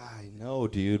who. I know,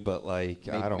 dude, but like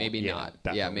I don't. Maybe not.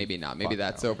 Yeah, maybe not. Maybe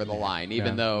that's over the line.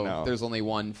 Even though there's only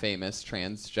one famous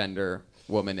transgender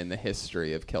woman in the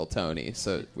history of Kill Tony,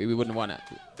 so we wouldn't want to.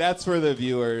 That's for the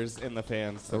viewers and the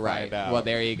fans to find out. Well,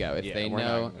 there you go. If they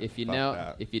know, if you know,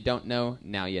 that. if you don't know,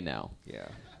 now you know.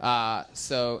 Yeah.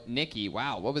 So Nikki,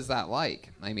 wow, what was that like?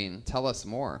 I mean, tell us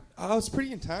more. Oh, it's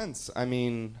pretty intense. I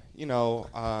mean,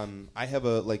 I have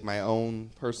my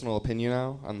own personal opinion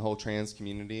now on the whole trans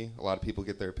community. A lot of people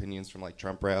get their opinions from like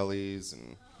Trump rallies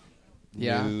and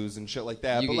news and shit like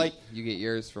that. You get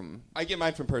yours from. I get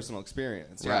mine from personal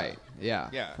experience. Yeah. Right. Yeah.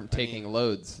 Yeah. From taking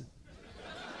loads.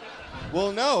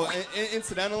 Well, no.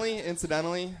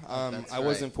 Incidentally, I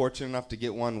wasn't fortunate enough to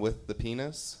get one with the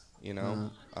penis.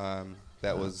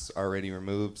 That was already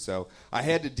removed, so I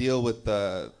had to deal with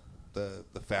the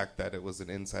fact that it was an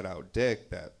inside-out dick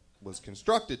that was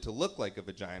constructed to look like a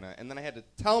vagina, and then I had to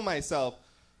tell myself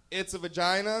it's a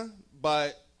vagina,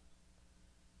 but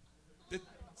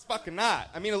it's fucking not.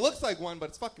 I mean, it looks like one, but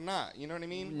it's fucking not. You know what I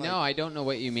mean? No, I don't know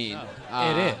what you mean.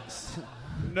 No. It is.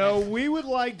 No, we would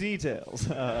like details.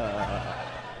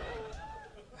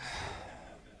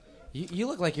 You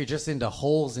look like you're just into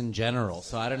holes in general,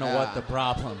 so I don't know what the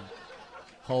problem.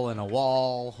 Hole in a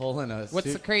wall, hole in a.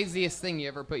 What's the craziest thing you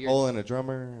ever put your? Hole in a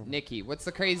drummer. Nikki, what's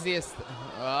the craziest?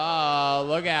 Oh,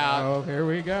 look out! Oh, here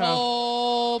we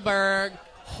go.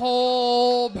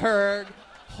 Holberg.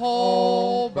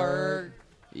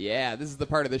 Yeah, this is the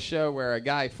part of the show where a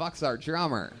guy fucks our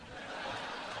drummer.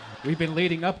 We've been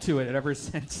leading up to it ever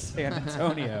since San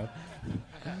Antonio.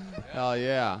 Oh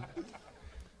yeah.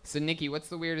 So Nikki, what's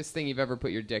the weirdest thing you've ever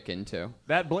put your dick into?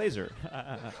 That blazer.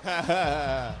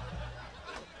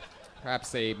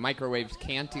 Perhaps a microwaved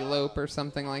cantaloupe or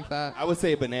something like that? I would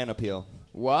say a banana peel.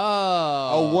 Whoa.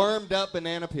 A warmed up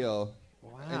banana peel.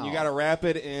 Wow. And you got to wrap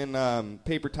it in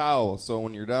paper towel, so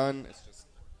when you're done, it's just.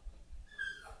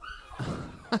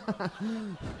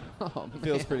 It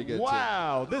feels pretty good,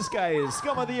 Wow, this guy is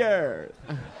scum of the earth.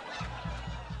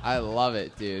 I love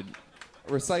it, dude.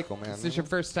 Recycle, man. Is this your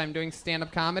first time doing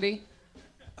stand-up comedy?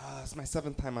 It's my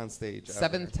 7th time on stage.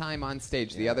 Seventh time on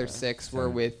stage. The other 6 were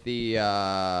with the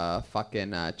fucking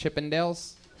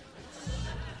Chippendales.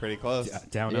 Pretty close.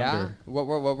 Down Yeah? under.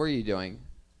 What were you doing?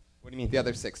 What do you mean? The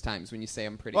other 6 times when you say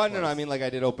I'm pretty Well, close. no, I mean, like, I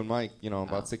did open mic,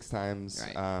 about 6 times.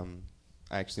 Right.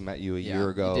 I actually met you a year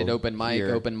ago. You did open mic,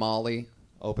 here. open Molly.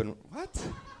 Open, what?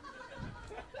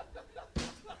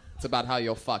 It's about how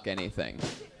you'll fuck anything.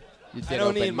 You did I don't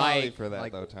open need mic, Molly for that,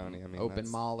 like, though, Tony. I mean, open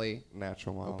that's Molly,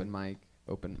 natural Molly. open mic,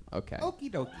 open, okay.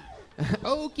 Okie dokie.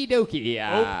 Okie dokie,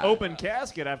 yeah. Open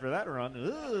casket after that run.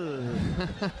 Ugh.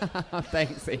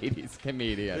 Thanks, 80s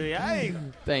comedian.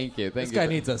 Yikes. Thank you. This guy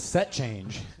needs a set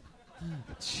change.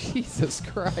 Jesus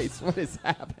Christ, what is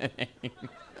happening?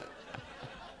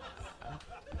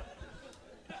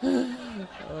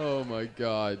 Oh my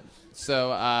God. So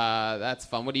that's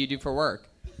fun. What do you do for work?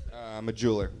 I'm a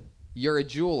jeweler. You're a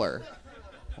jeweler.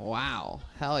 Wow.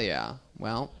 Hell yeah.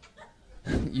 Well,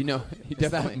 you Is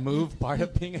definitely that move part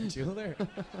of being a jeweler?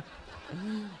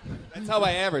 That's how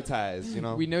I advertise,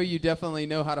 We know you definitely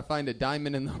know how to find a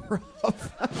diamond in the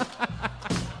rough.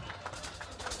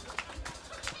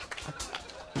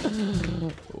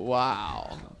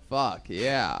 Wow. Fuck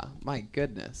yeah. My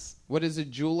goodness. What does a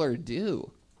jeweler do?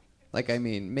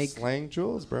 Make slang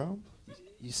jewels, bro.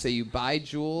 You say you buy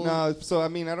jewels? No, so I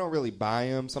mean, I don't really buy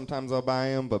them. Sometimes I'll buy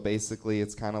them, but basically,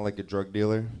 it's kind of like a drug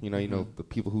dealer. You know the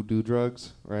people who do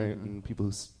drugs, right? And people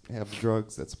who have the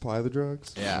drugs that supply the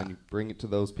drugs. Yeah. And you bring it to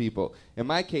those people. In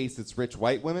my case, it's rich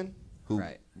white women who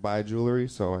buy jewelry.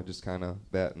 So I just kind of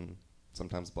that, and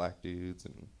sometimes black dudes,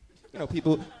 and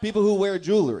people who wear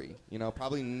jewelry.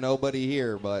 Probably nobody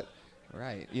here, but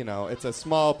Right. You know, it's a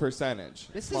small percentage.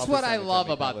 This Small is what I percentage love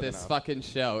make that about living this off. fucking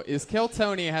show is Kill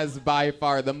Tony has by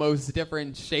far the most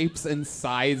different shapes and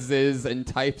sizes and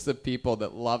types of people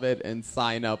that love it and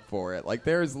sign up for it. Like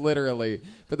there's literally,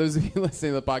 for those of you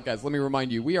listening to the podcast, let me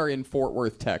remind you, we are in Fort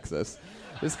Worth, Texas.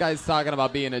 This guy's talking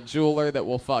about being a jeweler that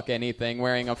will fuck anything,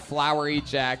 wearing a flowery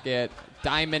jacket,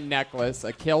 diamond necklace,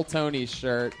 a Kill Tony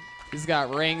shirt. He's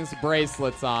got rings,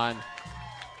 bracelets on,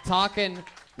 talking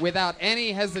without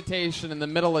any hesitation in the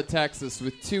middle of Texas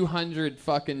with 200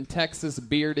 fucking Texas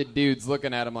bearded dudes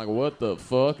looking at him like, what the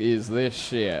fuck is this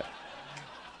shit?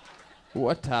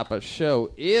 What type of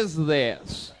show is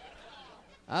this?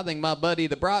 I think my buddy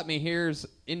that brought me here's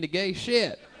into gay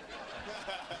shit.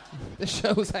 This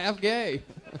show's half gay.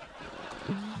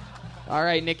 All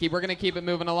right, Nikki, we're going to keep it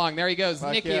moving along. There he goes.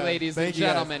 Fuck Nikki, yeah. ladies and Thank you,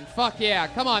 guys. gentlemen. Fuck yeah.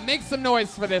 Come on, make some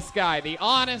noise for this guy. The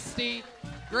honesty.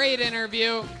 Great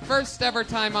interview. First ever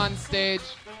time on stage.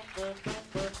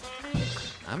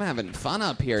 I'm having fun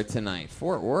up here tonight.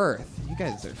 Fort Worth. You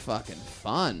guys are fucking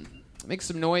fun. Make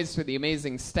some noise for the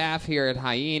amazing staff here at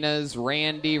Hyenas.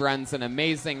 Randy runs an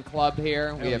amazing club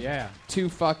here. We have 2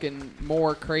 fucking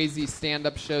more crazy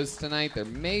stand-up shows tonight. There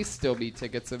may still be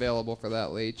tickets available for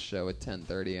that late show at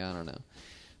 10:30. I don't know.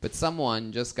 But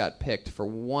someone just got picked for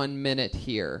 1 minute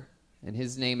here. And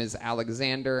his name is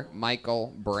Alexander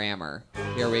Michael Brammer.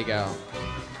 Here we go.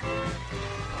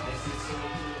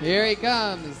 Here he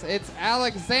comes. It's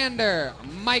Alexander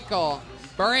Michael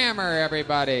Brammer,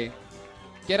 everybody.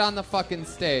 Get on the fucking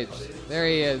stage. There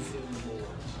he is.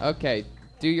 Okay,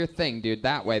 do your thing, dude.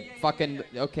 That way. Fucking,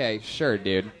 okay, sure,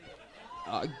 dude.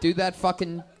 Do that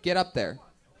fucking, get up there.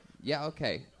 Yeah,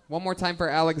 okay. One more time for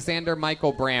Alexander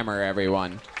Michael Brammer,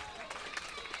 everyone.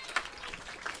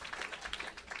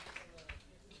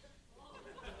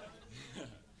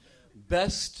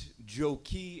 Best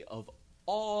jokey of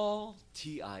all,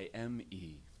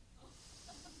 T-I-M-E.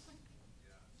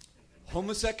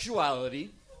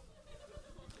 Homosexuality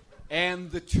and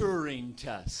the Turing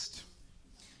test.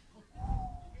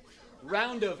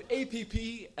 Round of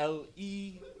APPLERSE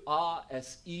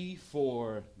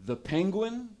for the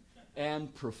Penguin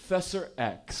and Professor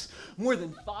X. More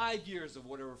than 5 years of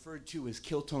what are referred to as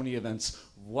Kill Tony events.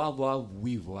 Wow, wow,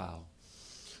 wee, wow.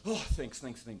 Oh, thanks.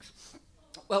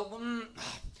 Well,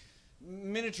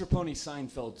 Miniature Pony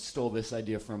Seinfeld stole this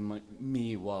idea from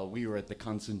me while we were at the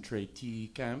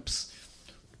concentratee camps.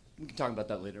 We can talk about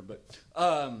that later, but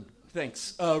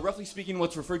thanks. Roughly speaking,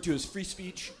 what's referred to as free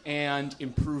speech and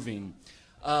improving.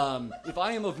 If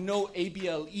I am of no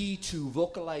ABLE to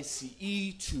vocalize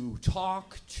CE, to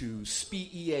talk, to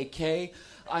SPEAK,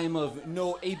 I am of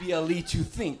no ABLE to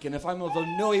think. And if I'm of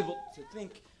no able to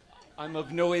think, I'm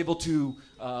of no able to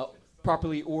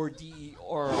properly or DE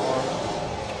or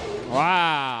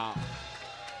Wow.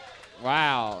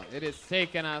 Wow. It has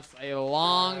taken us a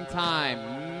long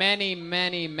time,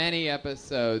 many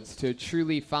episodes to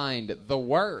truly find the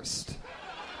worst.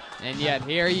 And yet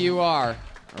here you are,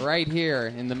 right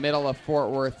here in the middle of Fort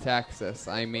Worth, Texas.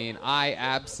 I mean, I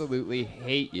absolutely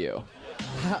hate you.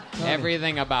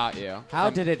 Everything about you. How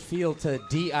did it feel to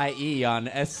DIE on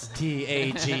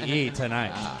STAGE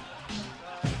tonight?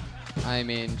 I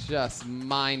mean, just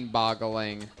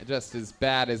mind-boggling. Just as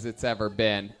bad as it's ever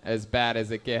been. As bad as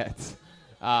it gets.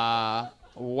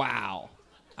 Wow.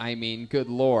 I mean, good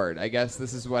Lord. I guess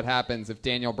this is what happens if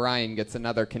Daniel Bryan gets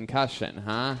another concussion,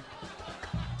 huh?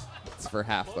 It's for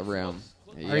half the room.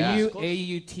 Are you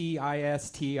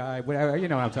AUTISTI? Whatever, you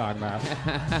know what I'm talking about.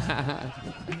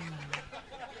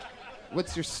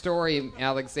 What's your story,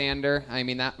 Alexander? I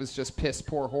mean, that was just piss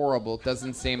poor horrible.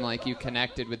 Doesn't seem like you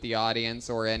connected with the audience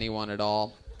or anyone at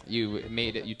all. You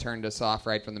turned us off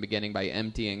right from the beginning by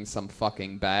emptying some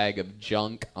fucking bag of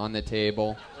junk on the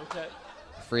table. Okay.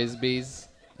 Frisbees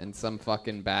and some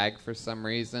fucking bag for some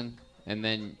reason. And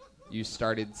then you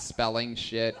started spelling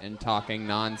shit and talking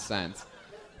nonsense.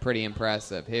 Pretty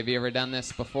impressive. Have you ever done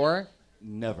this before?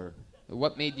 Never.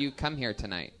 What made you come here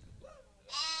tonight?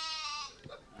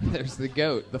 There's the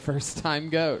goat, the first-time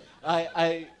goat.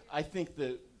 I think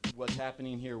that what's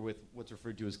happening here with what's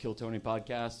referred to as Kill Tony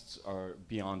podcasts are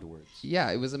beyond words.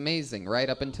 Yeah, it was amazing right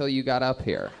up until you got up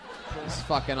here. It was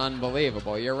fucking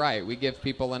unbelievable. You're right. We give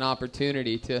people an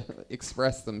opportunity to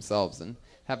express themselves and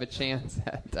have a chance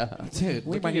at... Dude,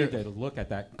 we might need to look at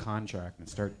that contract and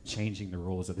start changing the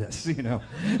rules of this, you know?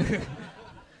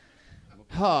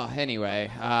 Oh, anyway,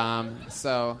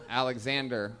 so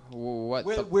Alexander,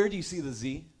 Where do you see the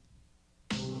Z?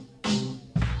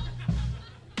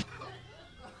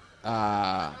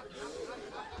 Oh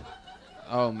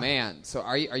man, so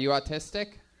are you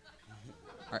autistic?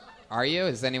 Are you?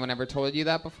 Has anyone ever told you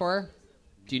that before?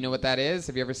 Do you know what that is?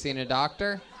 Have you ever seen a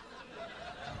doctor?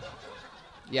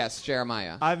 Yes,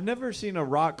 Jeremiah. I've never seen a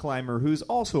rock climber who's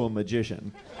also a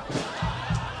magician.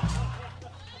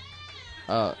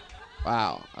 Oh,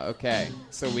 wow. Okay.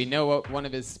 So we know what one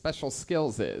of his special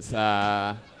skills is. We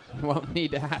won't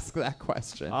need to ask that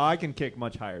question. I can kick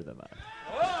much higher than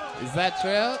that. Is that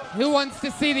true? Who wants to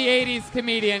see the 80s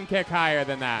comedian kick higher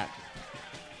than that?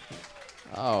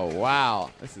 Oh,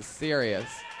 wow. This is serious.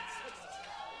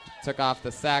 Took off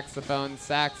the saxophone.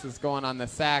 Sax is going on the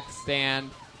sax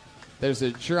stand. There's a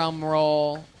drum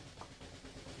roll.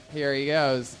 Here he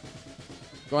goes.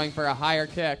 Going for a higher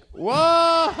kick.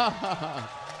 Whoa!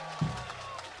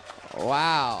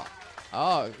 Wow.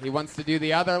 Oh, he wants to do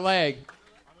the other leg.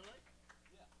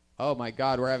 Oh, my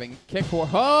God. We're having kick war.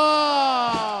 Oh,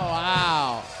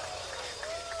 wow.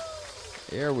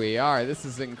 Here we are. This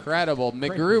is incredible.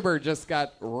 McGruber just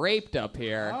got raped up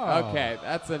here. Oh. Okay,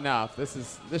 that's enough.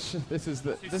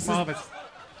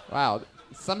 Wow.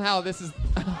 Somehow this is.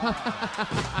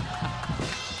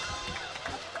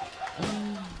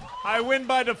 I win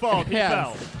by default. He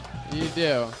fell. You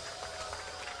do.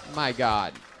 My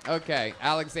God. Okay,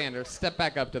 Alexander, step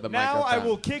back up to the Now microphone. I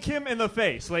will kick him in the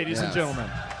face, ladies and Yes.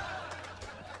 gentlemen.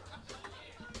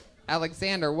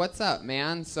 Alexander, what's up,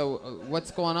 man? So,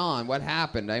 what's going on? What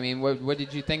happened? I mean, what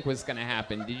did you think was going to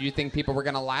happen? Did you think people were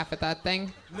going to laugh at that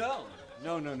thing? No.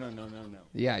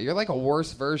 Yeah, you're like a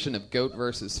worse version of goat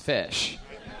versus fish.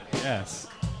 Yes.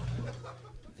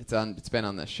 It's been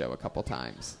on this show a couple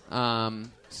times.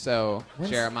 So,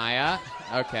 Jeremiah,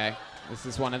 okay. This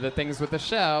is one of the things with the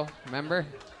show, remember?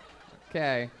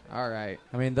 Okay, all right.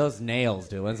 I mean, those nails,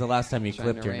 dude. When's the last time you Trying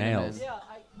clipped to your rein him nails? in. Yeah,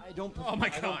 I don't prefer, Oh, my I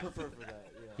don't God. prefer for that. Yeah.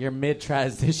 You're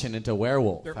mid-transition into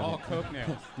werewolf. They're I all mean, coke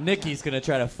nails. Nikki's gonna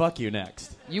try to fuck you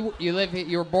next. You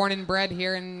were born and bred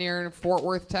here near Fort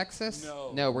Worth, Texas?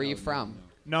 No. Where are you from?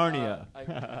 Narnia.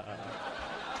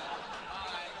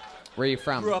 Where are you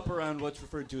from? Grew up around what's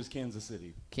referred to as Kansas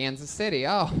City. Kansas City.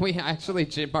 Oh, we actually,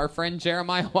 our friend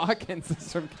Jeremiah Watkins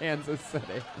is from Kansas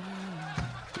City.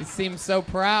 He seems so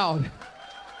proud.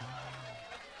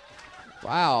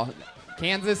 Wow.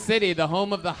 Kansas City, the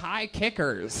home of the high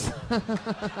kickers.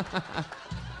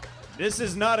 This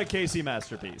is not a Casey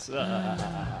masterpiece.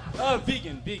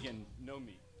 Vegan, no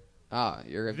meat. Oh,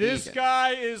 you're a This vegan.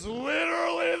 guy is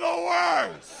literally the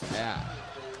worst. Yeah.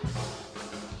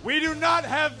 We do not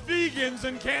have vegans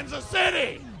in Kansas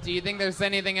City. Do you think there's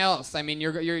anything else? I mean,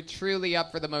 you're truly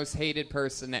up for the most hated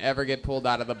person to ever get pulled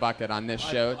out of the bucket on this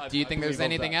show. Do you think there's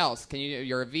believe anything that. else?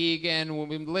 You're a vegan. We'll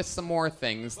list some more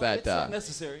things Well, that. it's not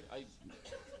necessary.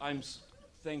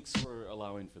 Thanks for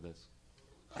allowing for this.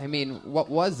 I mean, what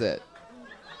was it?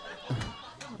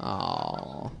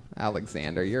 Oh,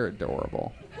 Alexander, you're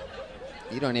adorable.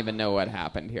 You don't even know what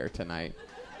happened here tonight.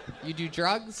 You do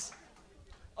drugs?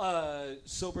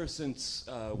 Sober since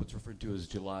what's referred to as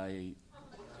July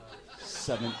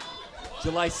 16th,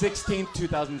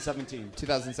 2017.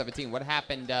 2017. What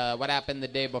happened? What happened the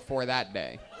day before that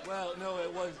day? Well, no,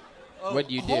 it was.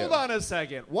 What'd you do? Hold on a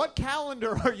second. What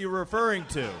calendar are you referring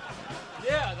to?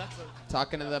 Yeah, that's a.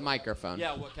 Talking to the microphone.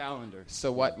 Yeah, what calendar?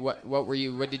 So what were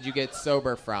you? What did you get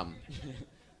sober from?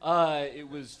 It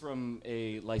was from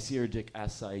a lysergic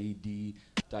acid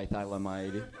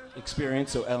dithylamide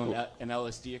experience, so an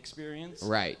LSD experience.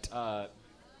 Right. I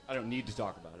don't need to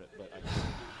talk about it, but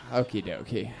Okie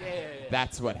dokie.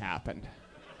 That's what happened.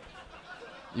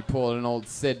 You pulled an old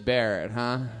Sid Barrett,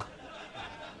 huh?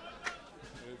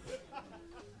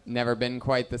 Never been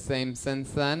quite the same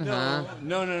since then, huh?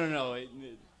 No. It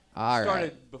All started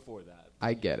right. before that.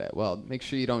 I get it. Well, make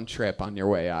sure you don't trip on your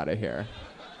way out of here.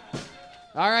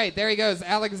 All right, there he goes.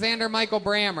 Alexander Michael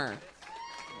Brammer.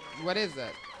 What is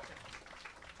it?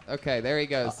 Okay, there he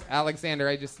goes. Alexander,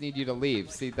 I just need you to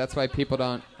leave. See, that's why people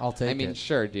don't... I'll take I mean, it.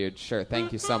 sure, dude. Sure.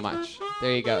 Thank you so much.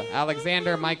 There you go.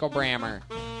 Alexander Michael Brammer.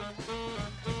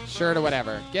 Sure to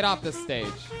whatever. Get off the stage.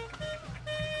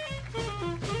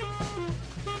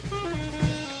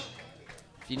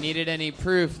 If you needed any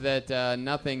proof that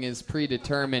nothing is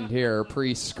predetermined here or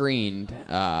pre-screened,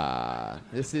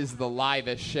 this is the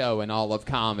livest show in all of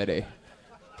comedy.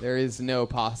 There is no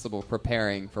possible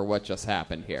preparing for what just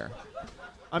happened here.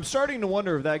 I'm starting to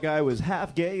wonder if that guy was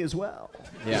half gay as well.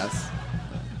 Yes.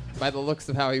 By the looks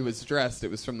of how he was dressed, it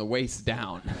was from the waist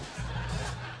down.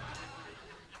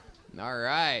 All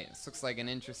right. This looks like an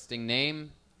interesting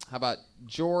name. How about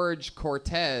George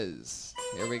Cortez?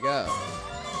 Here we go.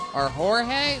 Or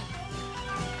Jorge?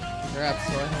 Perhaps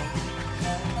Jorge.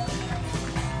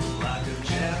 Like a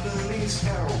Japanese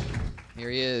hound. Here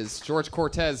he is. George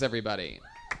Cortez, everybody.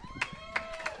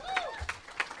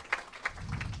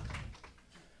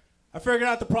 I figured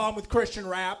out the problem with Christian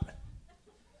rap.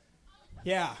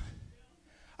 Yeah.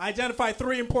 I identified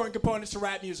 3 important components to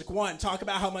rap music. 1, talk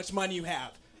about how much money you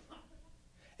have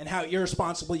and how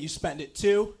irresponsibly you spend it.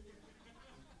 2,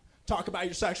 talk about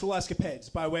your sexual escapades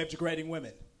by way of degrading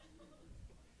women.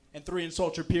 And 3,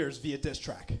 insult your peers via diss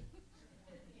track.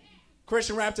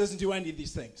 Christian rap doesn't do any of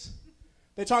these things.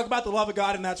 They talk about the love of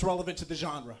God, and that's relevant to the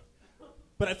genre.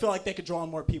 But I feel like they could draw on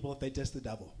more people if they diss the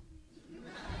devil.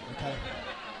 Okay?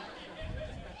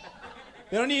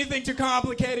 They don't need anything too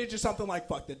complicated, just something like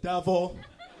fuck the devil.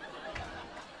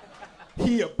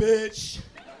 He a bitch.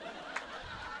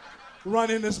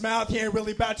 Running his mouth, he ain't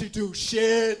really about to do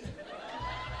shit.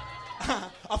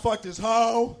 I fucked his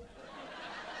hoe.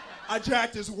 I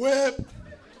jacked his whip.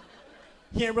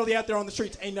 He ain't really out there on the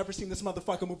streets. Ain't never seen this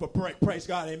motherfucker move a brick. Praise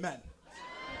God, amen.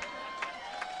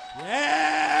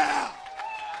 Yeah!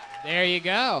 There you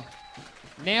go.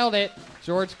 Nailed it.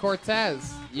 George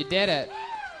Cortez. You did it.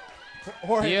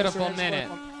 Beautiful minute.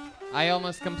 I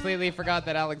almost completely forgot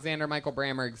that Alexander Michael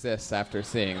Brammer exists after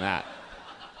seeing that.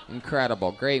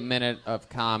 Incredible. Great minute of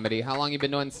comedy. How long you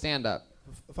been doing stand-up?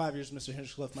 5 years, Mr.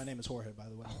 Hinchcliffe. My name is Jorge, by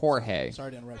the way. Jorge.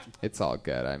 Sorry to interrupt you. It's all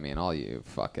good. I mean, all you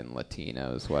fucking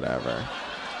Latinos, whatever.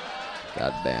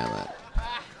 God damn it.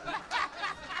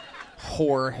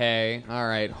 Jorge. All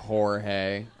right,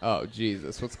 Jorge. Oh,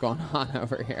 Jesus. What's going on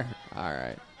over here? All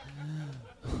right.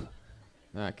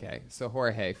 Okay, so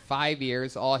Jorge, 5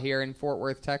 years, all here in Fort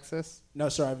Worth, Texas? No,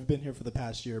 sir, I've been here for the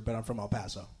past year, but I'm from El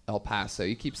Paso. El Paso.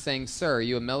 You keep saying, sir. Are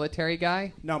you a military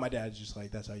guy? No, my dad's just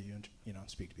like, that's how you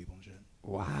speak to people and shit.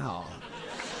 Wow.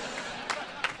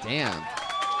 Damn.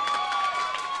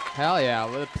 Hell yeah,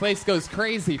 the place goes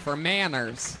crazy for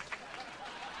manners.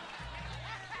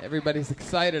 Everybody's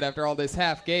excited after all this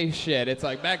half-gay shit. It's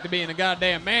like back to being a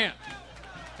goddamn man.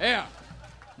 Yeah.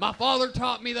 My father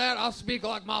taught me that. I'll speak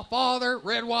like my father,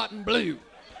 red, white, and blue.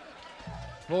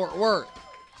 Fort Worth.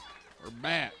 Or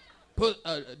bat.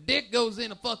 A dick goes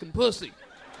in a fucking pussy.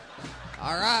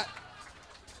 All right?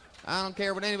 I don't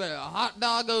care what anybody... A hot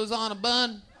dog goes on a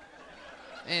bun,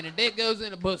 and a dick goes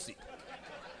in a pussy.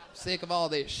 Sick of all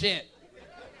this shit.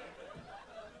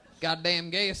 Goddamn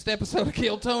gayest episode of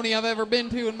Kill Tony I've ever been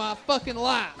to in my fucking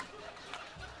life.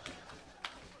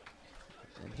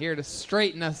 And here to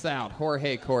straighten us out,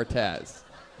 Jorge Cortez.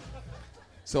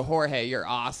 So, Jorge, you're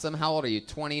awesome. How old are you,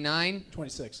 29?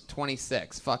 26.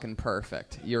 26. Fucking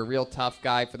perfect. You're a real tough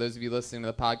guy. For those of you listening to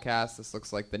the podcast, this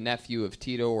looks like the nephew of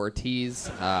Tito Ortiz.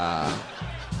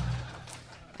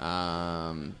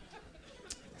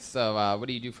 So, what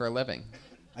do you do for a living?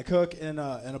 I cook in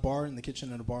a bar, in the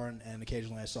kitchen in a bar, and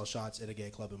occasionally I sell shots at a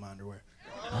gay club in my underwear.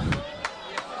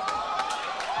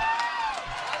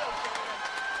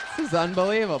 This is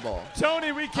unbelievable.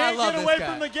 Tony, we can't get away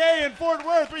from the gay in Fort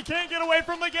Worth. We can't get away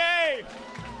from the gay.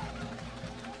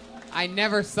 I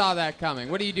never saw that coming.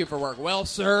 What do you do for work? Well,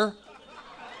 sir.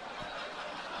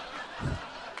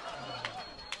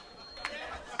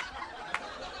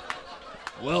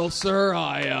 Well, sir,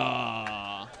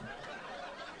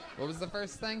 What was the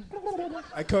first thing?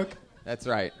 I cook. That's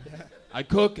right. Yeah. I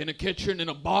cook in a kitchen in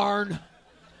a barn,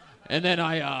 and then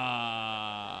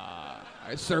I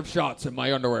serve shots in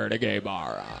my underwear at a gay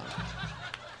bar.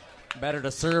 Better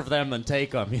to serve them than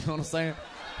take them, you know what I'm saying?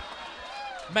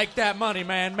 Make that money,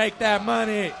 man. Make that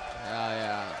money.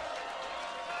 Yeah.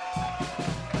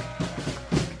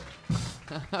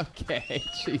 Okay,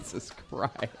 Jesus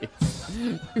Christ.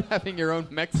 You having your own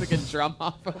Mexican drum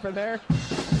off over there?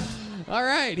 All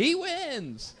right, he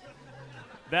wins.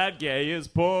 That gay is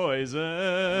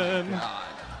poison.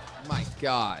 My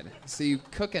God. So you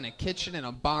cook in a kitchen in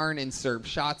a barn and serve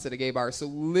shots at a gay bar. So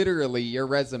literally your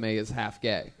resume is half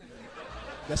gay.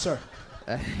 Yes, sir.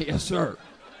 Yes, sir.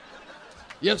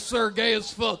 Yes, sir. Gay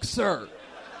as fuck, sir.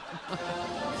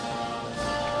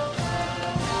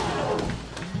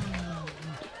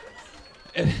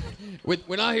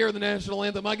 When I hear the national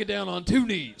anthem, I get down on 2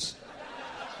 knees.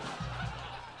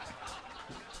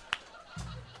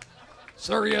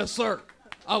 Sir, yes, sir.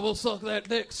 I will suck that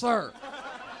dick, sir.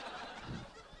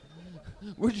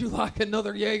 Would you like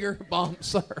another Jaeger bomb,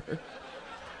 sir?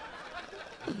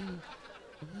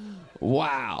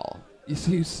 Wow. You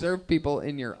see, you serve people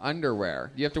in your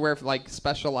underwear. You have to wear, like,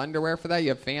 special underwear for that? You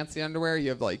have fancy underwear? You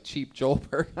have, like, cheap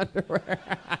Joelberg underwear?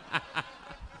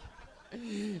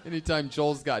 Anytime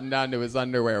Joel's gotten down to his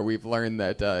underwear, we've learned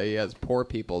that he has poor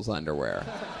people's underwear.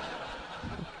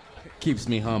 Keeps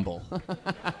me humble.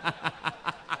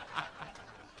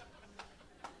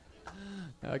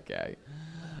 Okay.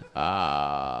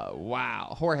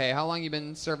 Wow. Jorge, how long you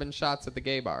been serving shots at the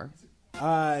gay bar?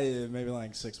 Maybe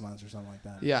like 6 months or something like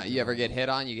that. Yeah, you ever get hit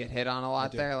on? You get hit on a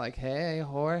lot there, like, hey,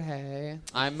 Jorge,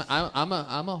 I'm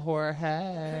a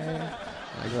Jorge,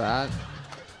 like that.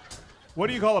 What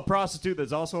do you call a prostitute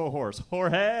that's also a horse?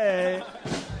 Jorge.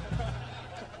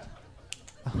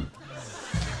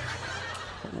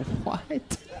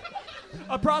 What?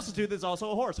 A prostitute that's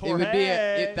also a horse. Jorge. It would be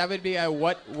that would be a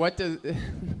what does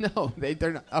no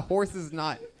they're not, a horse is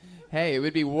not. Hey, it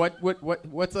would be what's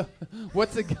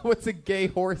a gay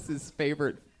horse's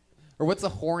favorite, or what's a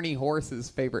horny horse's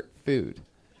favorite food?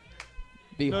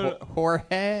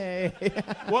 Jorge.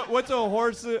 What's a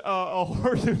horse? A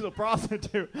horse who's a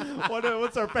prostitute.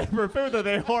 What's our favorite food that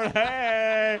they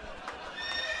Jorge?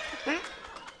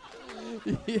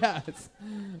 Yes,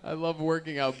 I love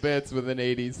working out bits with an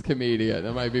 '80s comedian.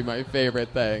 That might be my favorite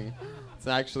thing. It's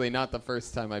actually not the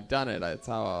first time I've done it. It's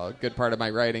how a good part of my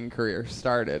writing career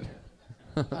started.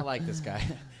 I like this guy.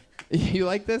 You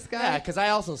like this guy? Yeah, because I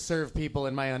also serve people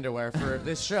in my underwear for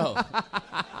this show.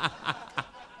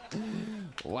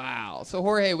 Wow. So,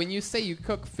 Jorge, when you say you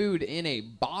cook food in a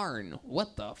barn,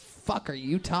 what the fuck are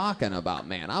you talking about,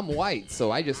 man? I'm white,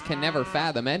 so I just can never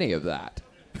fathom any of that.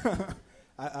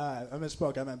 I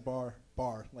misspoke. I meant bar.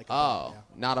 Like a Oh, bar, yeah.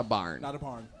 Not a barn. Not a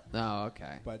barn. Oh,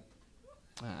 okay. But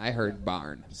I heard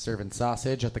barn. Serving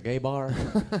sausage at the gay bar.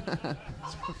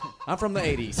 I'm from the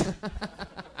 80s.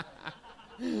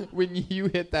 When you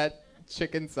hit that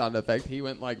chicken sound effect, he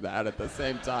went like that at the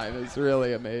same time. It's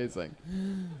really amazing.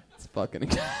 It's fucking...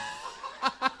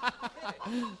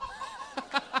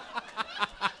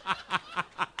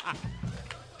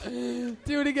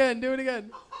 Do it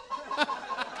again.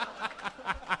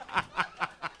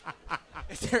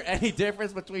 Is there any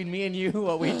difference between me and you,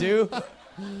 what we do?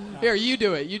 Here, you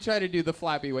do it. You try to do the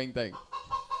flappy wing thing.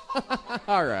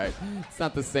 All right. It's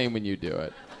not the same when you do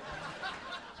it.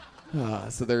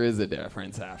 So there is a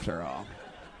difference after all.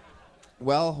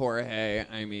 Well, Jorge,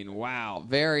 I mean, wow.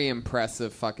 Very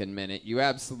impressive fucking minute. You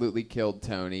absolutely killed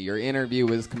Tony. Your interview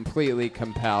was completely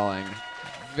compelling.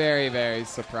 Very, very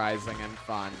surprising and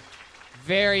fun.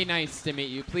 Very nice to meet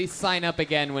you. Please sign up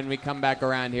again when we come back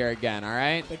around here again, all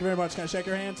right? Thank you very much. Can I shake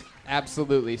your hand?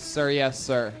 Absolutely, sir. Yes,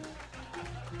 sir.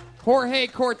 Jorge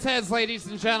Cortez, ladies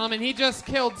and gentlemen. He just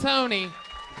killed Tony.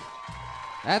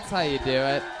 That's how you do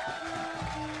it.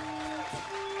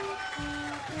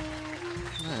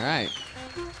 All right.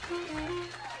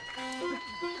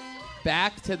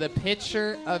 Back to the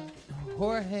picture of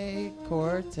Jorge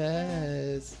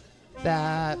Cortez.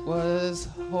 That was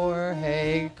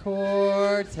Jorge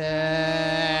Cortez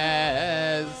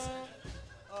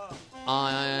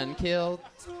on Kill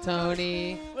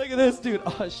Tony. Look at this dude.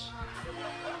 Oh,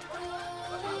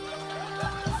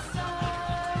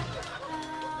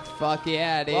 Fuck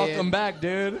yeah, dude. Welcome back,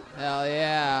 dude. Hell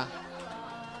yeah.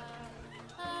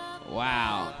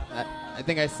 Wow. I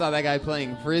think I saw that guy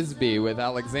playing Frisbee with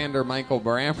Alexander Michael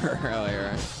Brammer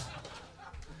earlier.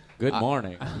 Good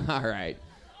morning. All right.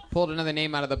 Pulled another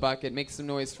name out of the bucket. Make some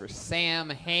noise for Sam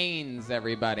Haynes,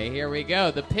 everybody. Here we go.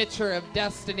 The pitcher of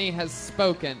destiny has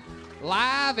spoken.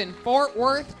 Live in Fort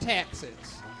Worth,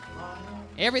 Texas.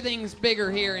 Everything's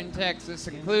bigger here in Texas,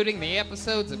 including the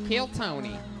episodes of Kill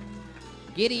Tony.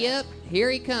 Giddy up, here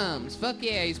he comes. Fuck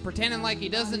yeah, he's pretending like he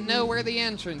doesn't know where the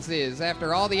entrance is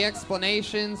after all the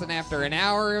explanations and after an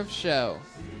hour of show.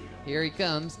 Here he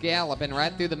comes, galloping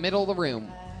right through the middle of the room.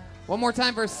 One more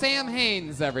time for Sam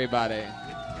Haynes, everybody.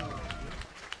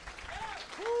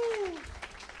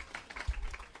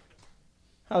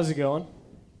 how's it going?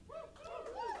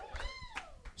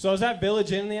 So I was at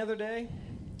Village Inn the other day.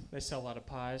 They sell a lot of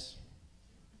pies.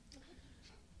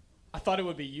 I thought it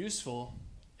would be useful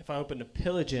if I opened a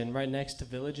Pillage Inn right next to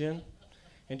Village Inn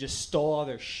and just stole all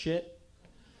their shit,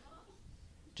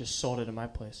 just sold it in my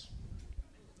place.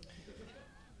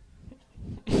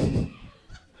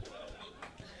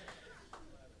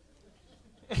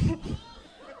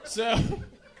 So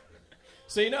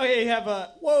you know you have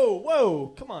a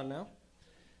whoa, come on now.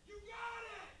 You got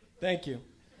it. Thank you.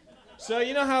 So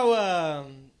you know how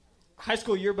high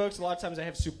school yearbooks a lot of times they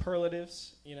have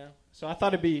superlatives, you know. So I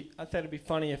thought it'd be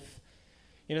funny if,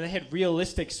 you know, they had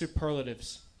realistic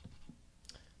superlatives.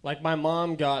 Like my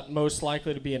mom got most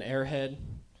likely to be an airhead.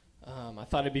 I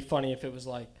thought it'd be funny if it was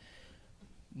like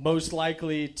most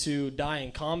likely to die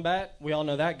in combat. We all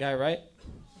know that guy, right?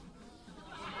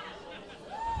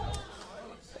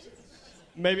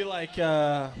 Maybe like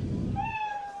Oh,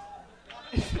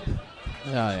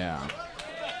 yeah.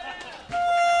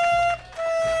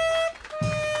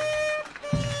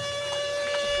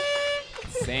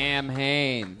 Sam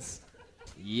Haynes.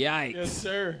 Yikes. Yes,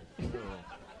 sir.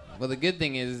 Well, the good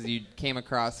thing is you came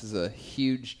across as a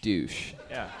huge douche.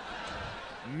 Yeah.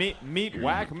 Meet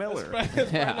Whack Miller. It's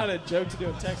probably not a joke to do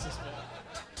in Texas, man.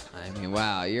 I mean,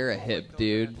 wow, you're a hip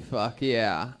dude. Fuck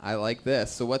yeah. I like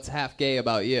this. So what's half gay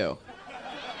about you?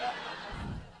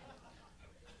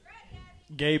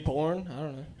 Gay porn? I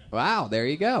don't know. Wow, there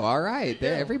you go. All right.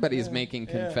 Everybody's making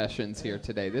confessions here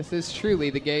today. This is truly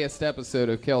the gayest episode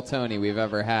of Kill Tony we've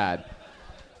ever had.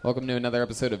 Welcome to another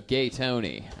episode of Gay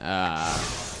Tony.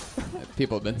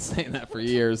 People have been saying that for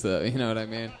years, though. You know what I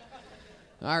mean?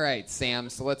 All right, Sam,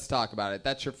 so let's talk about it.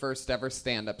 That's your first ever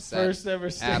stand-up set. First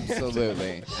ever stand-up.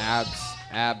 Absolutely.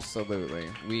 Absolutely.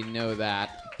 We know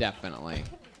that, definitely.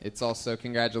 It's also,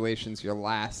 congratulations, your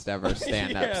last ever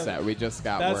stand-up set. We just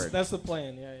got word. That's the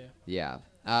plan, yeah.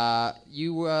 Yeah.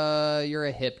 You're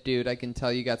a hip dude. I can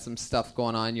tell you got some stuff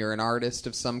going on. You're an artist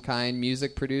of some kind,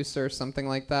 music producer, something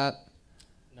like that?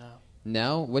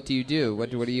 No? What do you do?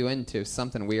 What are you into?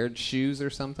 Something weird? Shoes or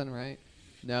something, right?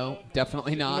 No?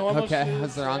 Definitely not? Normal okay, shoes, I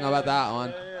was wrong about that one.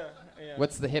 Yeah.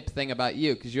 What's the hip thing about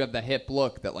you? Because you have the hip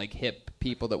look that, like, hip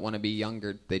people that want to be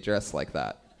younger, they dress like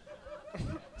that.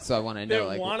 So I want to know,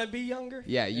 They want to be younger?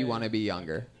 Yeah, you want to be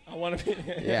younger. I want to be...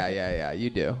 Yeah, you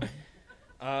do.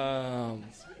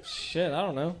 Shit, I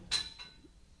don't know.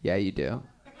 Yeah, you do.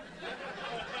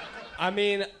 I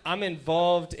mean, I'm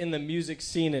involved in the music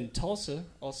scene in Tulsa.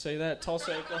 I'll say that.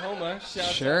 Tulsa, Oklahoma.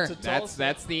 Shout out to Tulsa.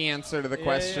 That's the answer to the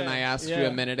question I asked you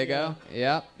a minute ago.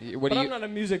 Yeah. But I'm not a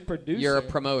music producer. You're a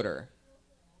promoter.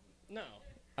 No.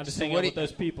 I just hang out with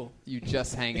those people. You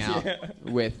just hang out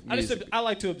with music. I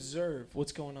like to observe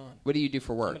what's going on. What do you do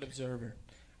for work? I'm an observer.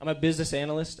 I'm a business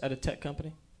analyst at a tech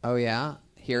company. Oh, yeah?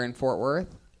 Here in Fort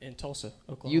Worth? In Tulsa,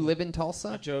 Oklahoma. You live in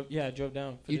Tulsa? I drove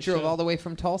down. You drove all the way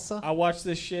from Tulsa? I watched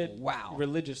this shit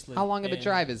religiously. How long of a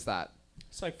drive is that?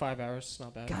 It's like 5 hours. It's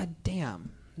not bad. God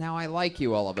damn. Now I like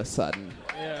you all of a sudden.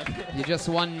 Yeah. You just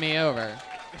won me over.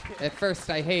 At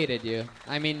first I hated you.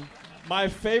 I mean... My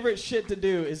favorite shit to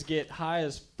do is get high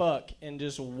as fuck and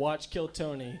just watch Kill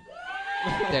Tony.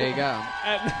 There you go.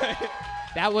 At night.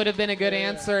 That would have been a good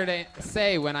answer to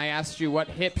say when I asked you what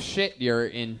hip shit you're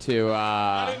into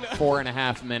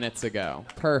 4.5 minutes ago.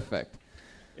 Perfect.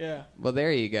 Yeah. Well,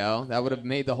 there you go. That would have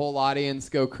made the whole audience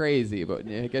go crazy, but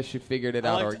I guess you figured it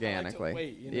out organically. I like to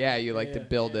wait, you know? Yeah, you like to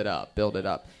build it up. Build it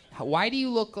up. Why do you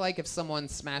look like if someone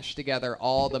smashed together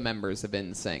all the members of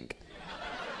NSYNC?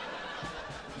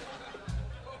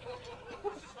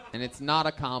 And it's not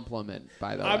a compliment,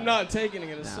 by the way. I'm not taking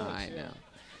it as such. I know.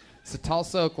 So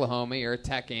Tulsa, Oklahoma, you're a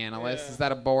tech analyst. Yeah. Is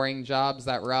that a boring job? Is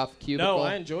that rough? Cubicle? No,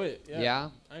 I enjoy it. Yeah?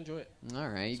 I enjoy it. All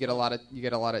right. You get a lot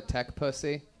of tech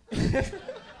pussy?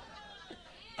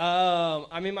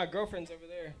 I mean, my girlfriend's over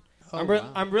there.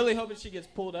 Oh, I'm really hoping she gets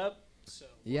pulled up. So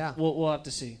yeah. We'll have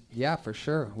to see. Yeah, for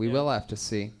sure. We will have to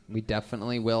see. We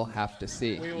definitely will have to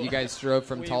see. You guys drove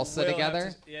from Tulsa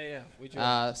together? Yeah, we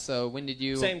drove. So when did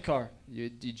you... Same car.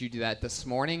 Did you do that this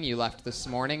morning? You left this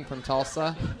morning from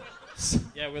Tulsa?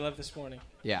 Yeah, we left this morning.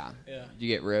 Yeah. Yeah. Did you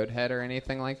get roadhead or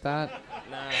anything like that?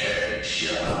 Nah.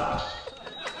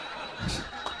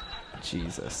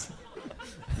 Jesus.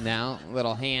 No?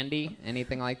 Little handy?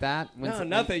 Anything like that? No,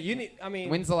 nothing.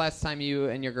 When's the last time you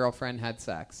and your girlfriend had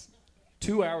sex?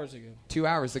 2 hours ago. 2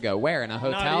 hours ago. Where? In a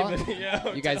hotel? Not even, yeah,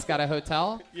 hotel. You guys got a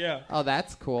hotel? Yeah. Oh,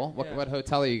 that's cool. What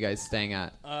hotel are you guys staying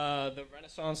at? The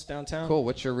Renaissance downtown. Cool.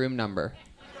 What's your room number?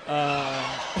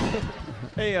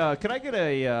 Hey, could I get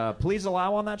a please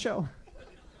allow on that show?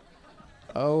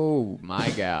 Oh,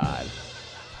 my God.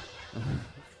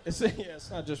 It's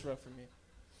not just rough for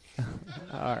me.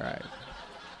 All right.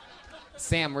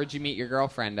 Sam, where'd you meet your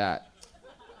girlfriend at?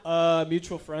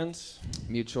 Mutual friends.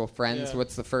 Mutual friends? Yeah.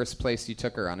 What's the first place you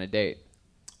took her on a date?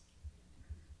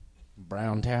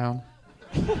 Browntown.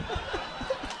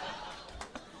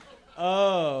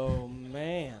 Oh,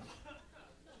 man.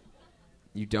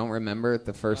 You don't remember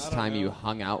the first time you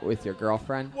hung out with your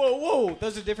girlfriend? Whoa.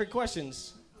 Those are different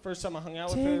questions. First time I hung out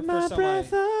with her, first time I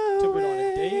took her on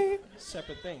a date.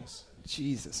 Separate things.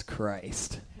 Jesus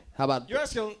Christ. How about You're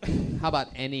asking... How about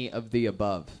any of the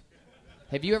above?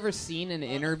 Have you ever seen an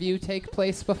interview take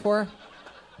place before?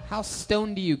 How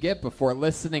stoned do you get before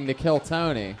listening to Kill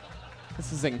Tony?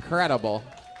 This is incredible.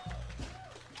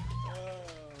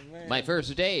 My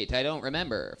first date, I don't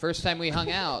remember. First time we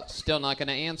hung out, still not going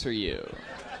to answer you.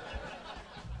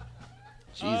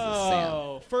 Jesus,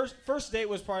 Sam. First date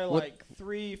was probably like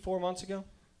 3-4 months ago.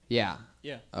 Yeah.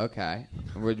 Yeah. Okay.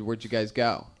 Where'd you guys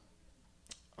go?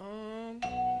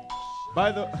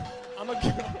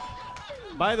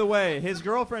 By the way, his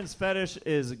girlfriend's fetish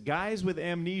is guys with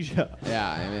amnesia.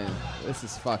 Yeah, I mean, this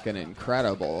is fucking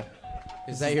incredible.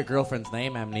 Is that your girlfriend's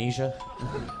name, Amnesia?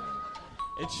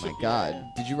 Oh my God.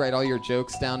 Did you write all your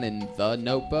jokes down in the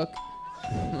notebook?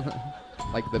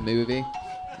 Like the movie?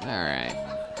 All right.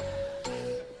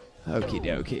 Okie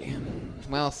dokie.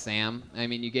 Well, Sam, I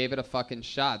mean, you gave it a fucking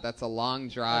shot. That's a long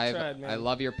drive. I tried, man. I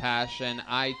love your passion.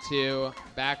 I too.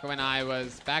 Back when I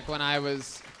was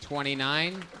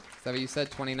 29. Is that what you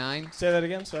said? 29? Say that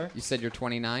again, sorry. You said you're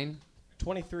 29?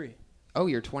 23. Oh,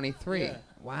 you're 23. Yeah.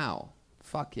 Wow.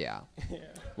 Fuck yeah. Yeah.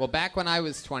 Well, back when I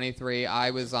was 23,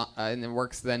 I was, and it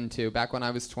works then too. Back when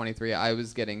I was 23, I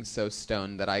was getting so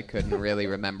stoned that I couldn't really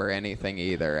remember anything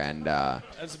either. And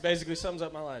That's basically sums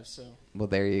up my life. So. well,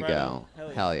 there you Right go.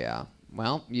 on. Hell yeah.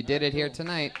 Well, you did it here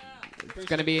tonight. It's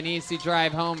gonna be an easy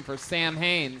drive home for Sam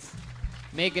Haynes,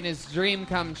 making his dream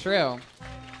come true.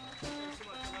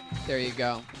 There you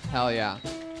go. Hell yeah.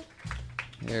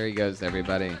 There he goes,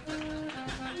 everybody.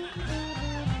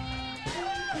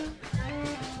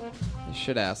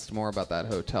 Should have asked more about that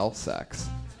hotel sex.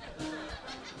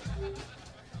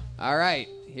 All right,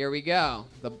 here we go.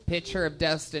 The pitcher of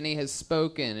destiny has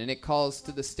spoken, and it calls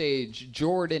to the stage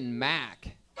Jordan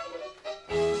Mack.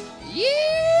 Yee-hoo!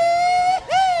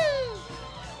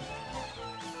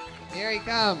 Here he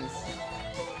comes.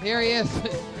 Here he is.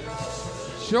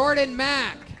 Jordan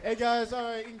Mack. Hey guys, all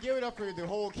right, you can give it up for the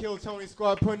whole Kill Tony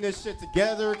squad putting this shit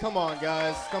together. Come on,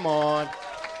 guys, come on.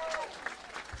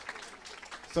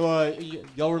 So,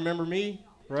 y'all remember me,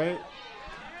 right?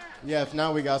 Yeah, if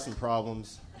not, we got some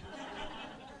problems.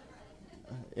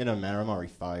 It doesn't matter, I'm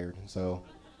already fired, so.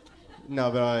 No,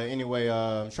 but anyway,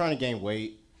 I'm trying to gain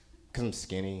weight because I'm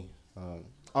skinny.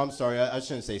 I'm sorry, I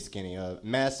shouldn't say skinny.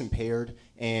 Mass impaired,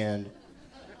 and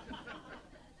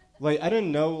like I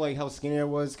didn't know like how skinny I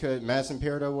was, cause mass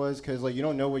impaired I was, cause like you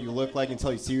don't know what you look like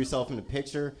until you see yourself in the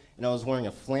picture. And I was wearing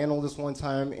a flannel this one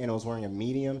time, and I was wearing a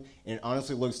medium, and it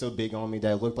honestly looked so big on me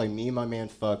that it looked like me and my man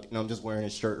fucked, and I'm just wearing a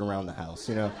shirt around the house,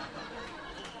 you know.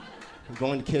 I'm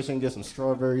going to the kitchen, get some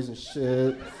strawberries and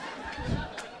shit.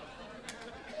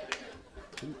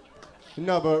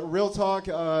 No, but real talk,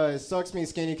 it sucks being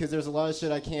skinny because there's a lot of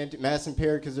shit I can't do. Mass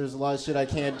impaired because there's a lot of shit I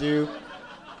can't do.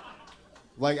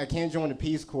 Like, I can't join the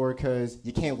Peace Corps because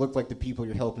you can't look like the people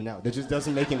you're helping out. That just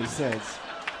doesn't make any sense.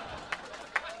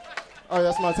 All right,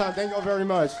 that's my time. Thank you all very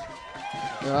much.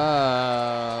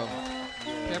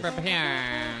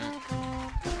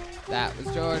 That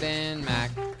was Jordan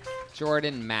Mack.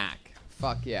 Jordan Mack.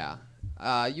 Fuck yeah.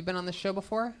 You been on the show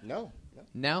before? No.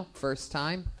 No? First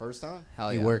time? First time. Hell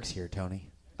He yeah. works here, Tony.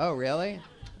 Oh, really?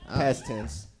 Past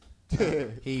tense.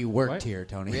 He worked What? here,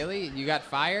 Tony. Really? You got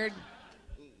fired?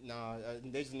 No,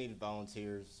 they just needed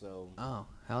volunteers, so. Oh,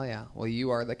 hell yeah. Well, you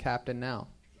are the captain now.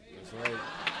 That's right.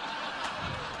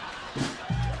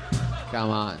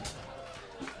 Come on.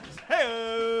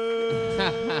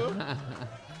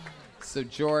 So,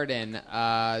 Jordan,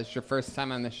 it's your first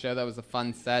time on the show. That was a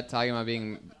fun set, talking about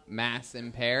being mass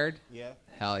impaired. Yeah.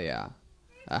 Hell yeah.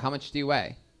 How much do you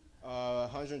weigh?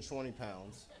 120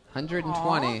 pounds.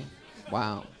 120.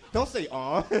 Wow. Don't say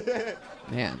aw.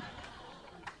 Man.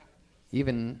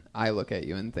 Even I look at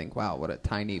you and think, wow, what a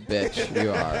tiny bitch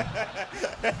you are.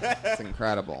 It's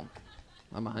incredible.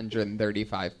 I'm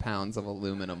 135 pounds of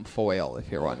aluminum foil,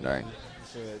 if you're wondering.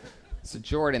 Shit. So,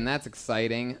 Jordan, that's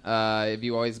exciting. Have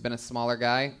you always been a smaller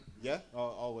guy? Yeah,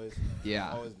 always.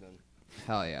 Yeah. Always been.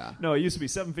 Hell yeah. No, it used to be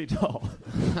 7 feet tall.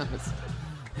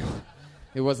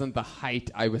 It wasn't the height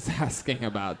I was asking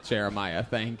about, Jeremiah.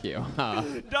 Thank you.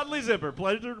 Dudley Zipper,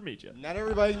 pleasure to meet you. Not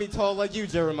everybody can be tall like you,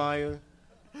 Jeremiah.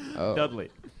 Oh, Dudley.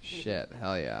 Shit,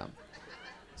 hell yeah.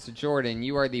 So, Jordan,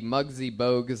 you are the Muggsy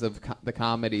Bogues of the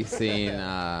comedy scene.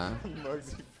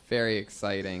 Muggsy. Very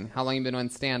exciting. How long you been on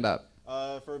stand-up?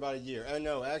 For about a year.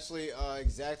 No, actually,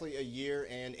 exactly a year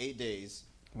and 8 days.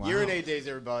 Wow. Year and 8 days,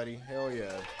 everybody. Hell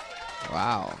yeah.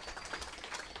 Wow.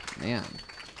 Man.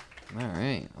 All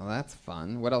right. Well, that's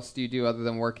fun. What else do you do other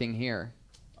than working here?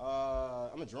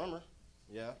 I'm a drummer.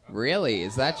 Yeah. Really?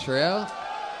 Is that true?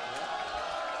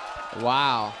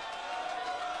 Wow.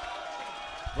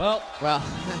 Well.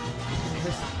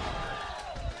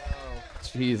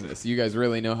 Jesus, you guys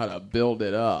really know how to build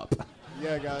it up.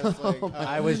 Yeah, guys. Like,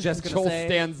 I was just gonna Joel say.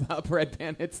 stands up,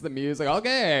 Redban hits the music.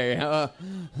 Okay,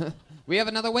 we have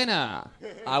another winner.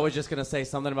 I was just gonna say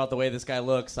something about the way this guy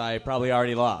looks. I probably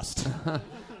already lost. Well,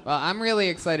 I'm really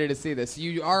excited to see this.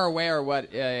 You are aware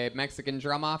what Mexican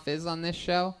drum off is on this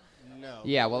show? No.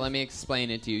 Yeah, well, let me explain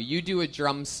it to you. You do a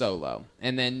drum solo,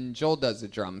 and then Joel does a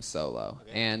drum solo,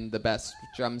 and the best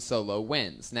drum solo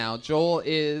wins. Now, Joel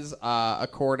is,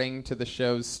 according to the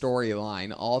show's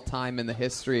storyline, all time in the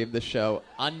history of the show,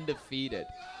 undefeated.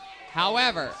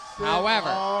 However, All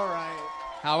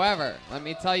right. let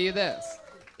me tell you this.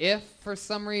 If, for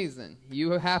some reason, you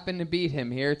happen to beat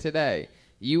him here today,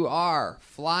 you are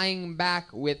flying back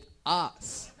with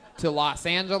us to Los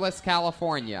Angeles,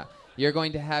 California. You're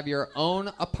going to have your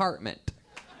own apartment.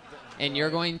 And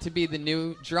you're going to be the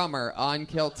new drummer on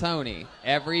Kill Tony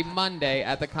every Monday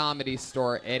at the Comedy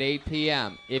Store at 8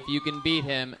 p.m. if you can beat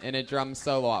him in a drum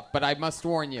solo-off. But I must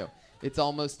warn you, it's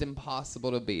almost impossible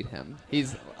to beat him.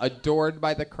 He's adored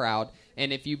by the crowd.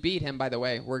 And if you beat him, by the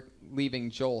way, we're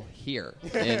leaving Joel here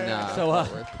in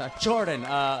Fort Worth, Texas.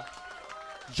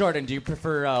 Jordan, do you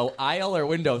prefer aisle or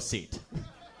window seat?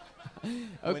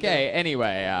 Okay.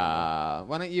 Anyway,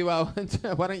 why don't you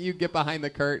get behind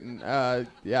the curtain?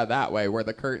 Yeah, that way where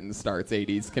the curtain starts.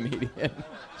 80s comedian.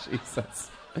 Jesus,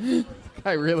 this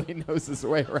guy really knows his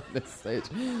way around this stage.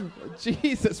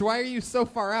 Jesus, why are you so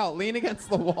far out? Lean against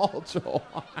the wall, Joel.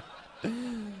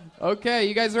 Okay,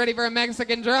 you guys ready for a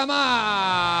Mexican drama?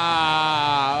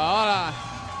 Hold on.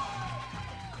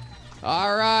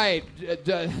 All right,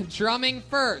 drumming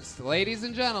first, ladies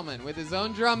and gentlemen, with his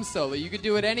own drum solo. You could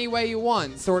do it any way you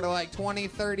want, sort of like 20,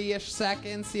 30-ish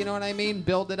seconds, you know what I mean?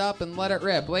 Build it up and let it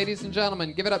rip. Ladies and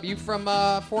gentlemen, give it up. You from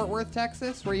Fort Worth,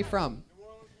 Texas? Where are you from?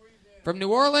 From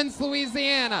New Orleans,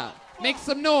 Louisiana. Make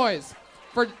some noise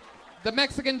for the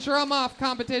Mexican drum-off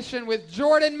competition with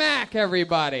Jordan Mack,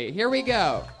 everybody. Here we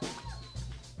go.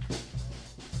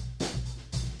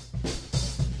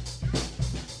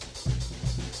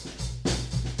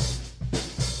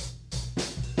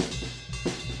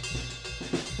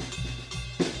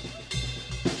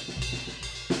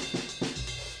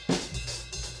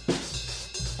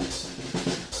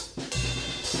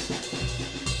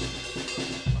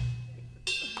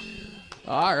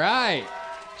 All right,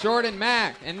 Jordan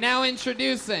Mack. And now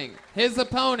introducing his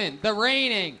opponent, the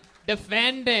reigning,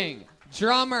 defending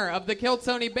drummer of the Kill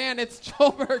Tony band. It's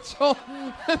Joel Jimenez.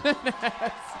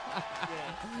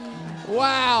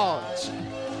 Wow.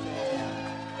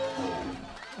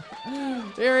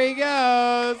 Here he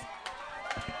goes.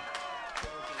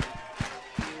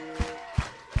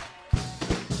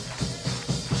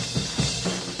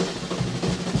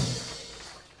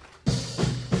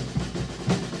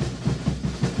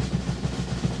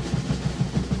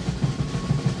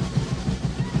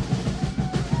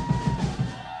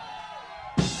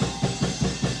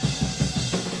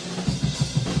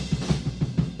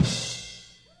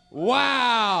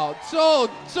 Wow,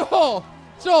 Joel,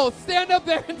 stand up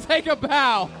there and take a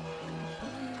bow.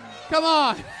 Come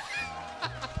on.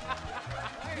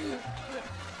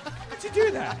 How'd you do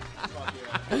that?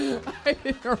 I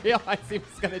didn't realize he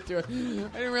was going to do it.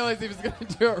 I didn't realize he was going to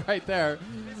do it right there.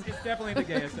 It's definitely the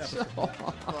gayest episode.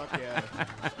 Fuck yeah.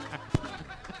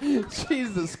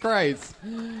 Jesus Christ.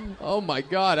 Oh my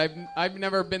God, I've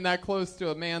never been that close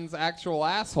to a man's actual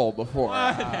asshole before.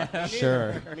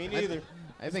 Sure. Me neither.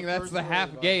 I think that's the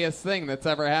half gayest thing that's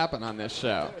ever happened on this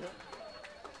show.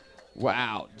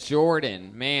 Wow,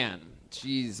 Jordan, man.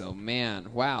 Jeez, oh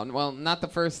man. Wow. Well, not the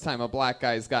first time a black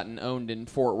guy's gotten owned in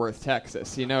Fort Worth,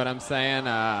 Texas. You know what I'm saying?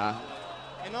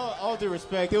 In all due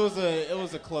respect, it was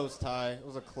a close tie. It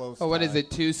was a close tie. Oh, what is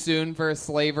it? Too soon for a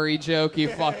slavery joke, you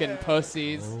fucking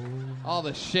pussies. All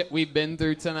the shit we've been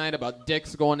through tonight about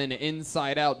dicks going into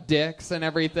inside-out dicks and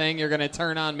everything. You're going to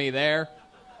turn on me there?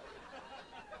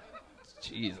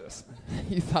 Jesus.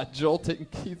 You thought jolting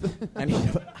Keith. I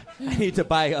need to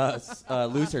buy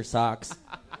looser socks.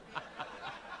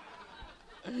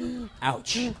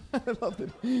 Ouch. I love that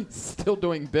he's still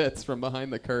doing bits from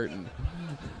behind the curtain.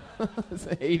 This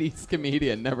 80s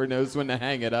comedian never knows when to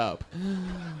hang it up.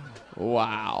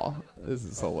 Wow. This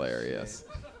is hilarious.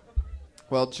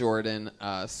 Well, Jordan,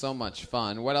 so much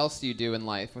fun. What else do you do in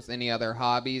life? Was any other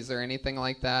hobbies or anything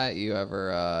like that? You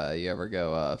ever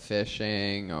go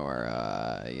fishing or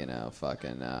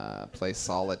play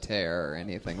solitaire or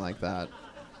anything like that?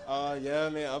 Yeah, I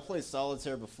mean, I played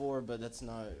solitaire before, but that's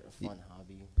not a fun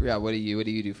hobby. Yeah, what do you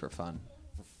do for fun?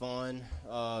 For fun,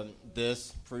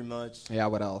 this pretty much. Yeah,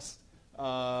 what else?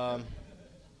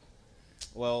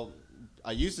 Well,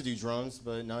 I used to do drums,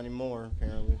 but not anymore,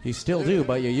 apparently. You still do,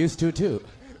 but you used to, too.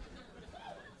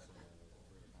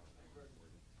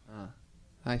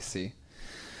 I see.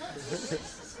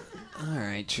 All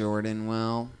right, Jordan.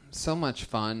 Well, so much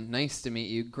fun. Nice to meet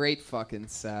you. Great fucking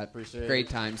set. Appreciate Great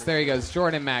it. times. There he goes,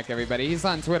 Jordan Mack, everybody. He's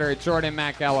on Twitter at Jordan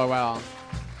Mack LOL.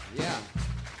 Yeah.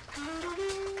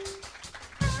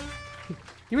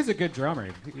 He was a good drummer.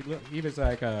 He was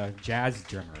like a jazz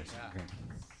drummer or something.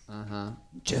 Uh-huh.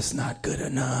 Just not good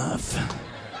enough.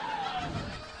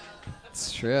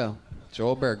 It's true.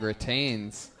 Joelberg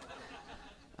retains.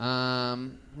 All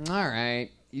right.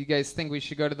 You guys think we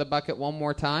should go to the bucket one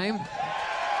more time?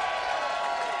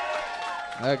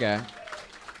 Okay.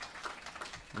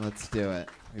 Let's do it.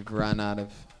 We've run out of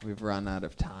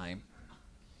time.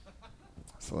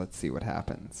 So let's see what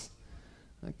happens.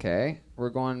 Okay, we're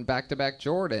going back-to-back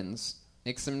Jordans.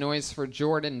 Make some noise for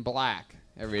Jordan Black,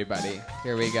 everybody.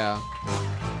 Here we go.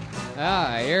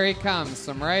 Here he comes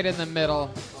from right in the middle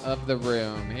of the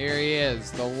room. Here he is,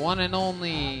 the one and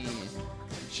only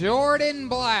Jordan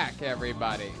Black,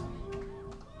 everybody.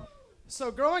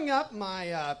 So growing up,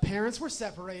 my parents were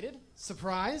separated.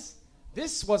 Surprise.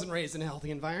 This wasn't raised in a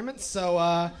healthy environment.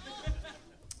 So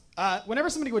whenever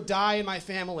somebody would die in my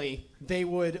family, they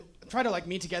would try to like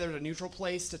meet together at a neutral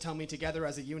place to tell me together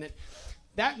as a unit.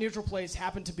 That neutral place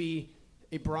happened to be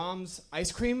a Brahms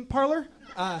ice cream parlor.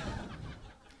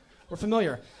 We're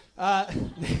familiar.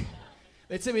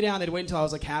 They'd sit me down. They'd wait until I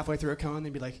was like halfway through a cone.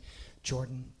 They'd be like,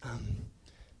 Jordan,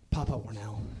 Papa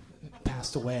Warnell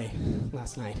passed away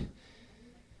last night.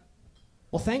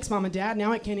 Well, thanks, Mom and Dad.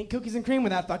 Now I can't eat cookies and cream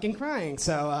without fucking crying.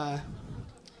 So,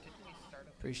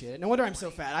 appreciate it. No wonder I'm so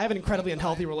fat. I have an incredibly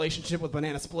unhealthy relationship with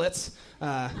banana splits.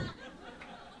 My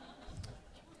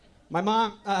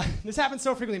mom, this happened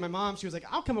so frequently. My mom, she was like,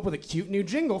 I'll come up with a cute new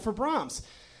jingle for Brahms.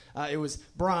 It was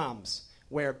Brahms,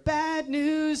 where bad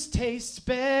news tastes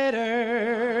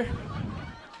better.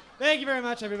 Thank you very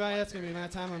much, everybody. That's going to be my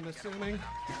time, I'm assuming.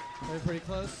 We're pretty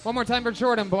close. One more time for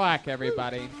Jordan Black,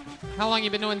 everybody. How long you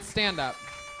been doing stand-up?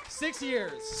 6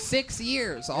 years. 6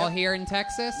 years. All here in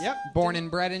Texas? Yep. Born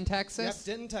and bred in Texas? Yep,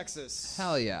 Denton, Texas.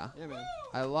 Hell yeah. Yeah, man.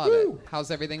 I love it.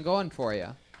 How's everything going for you?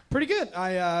 Pretty good.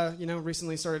 I,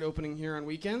 recently started opening here on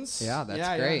weekends. Yeah,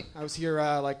 that's great. Yeah. I was here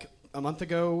like a month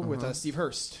ago with Steve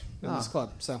Hurst in this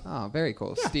club. So. Oh, very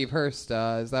cool. Yeah. Steve Hurst,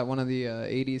 is that one of the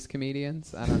 80s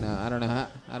comedians? I don't know.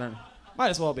 Might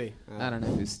as well be. I don't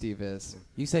know who Steve is.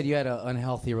 You said you had an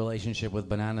unhealthy relationship with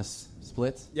banana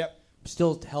splits? Yep.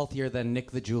 Still healthier than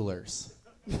Nick the Jeweler's.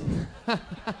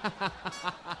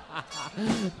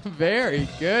 Very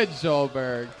good,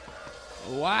 Joelberg.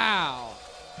 Wow.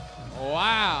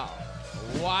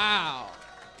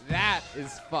 That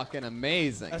is fucking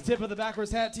amazing. A tip of the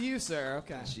backwards hat to you, sir.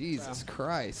 Okay. Jesus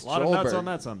Christ. A lot of nuts on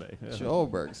that Sunday. Yeah.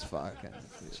 Joelberg's fucking.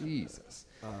 Jesus.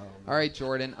 All right,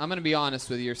 Jordan. I'm gonna be honest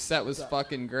with you. Your set was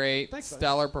fucking great. Thanks,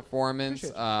 Stellar performance.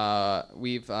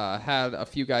 We've had a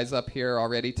few guys up here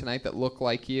already tonight that look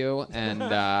like you, and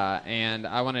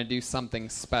I want to do something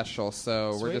special.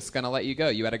 So we're just gonna let you go.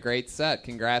 You had a great set.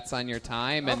 Congrats on your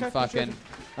time and fucking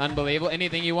unbelievable.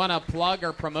 Anything you want to plug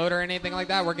or promote or anything like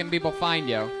that? Where can people find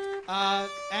you?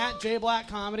 At J Black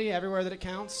Comedy, everywhere that it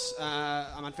counts.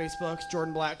 I'm on Facebook,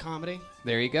 Jordan Black Comedy.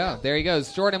 There you go. There he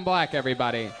goes. Jordan Black,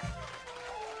 everybody.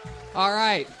 All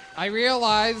right. I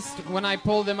realized when I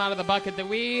pulled him out of the bucket that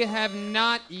we have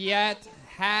not yet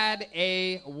had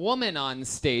a woman on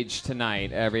stage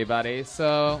tonight, everybody.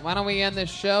 So why don't we end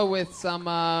this show with some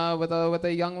with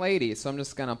a young lady? So I'm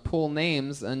just gonna pull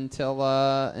names until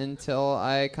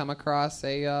I come across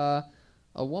a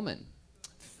woman.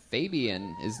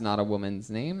 Fabian is not a woman's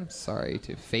name. Sorry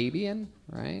to Fabian,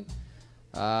 right?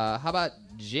 How about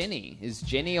Jenny? Is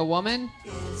Jenny a woman?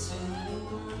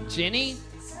 Jenny?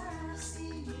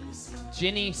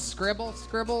 Jenny Scribble,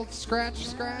 Scratch?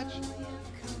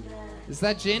 Is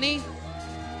that Jenny?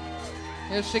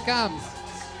 Here she comes.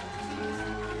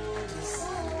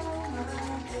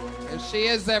 Here she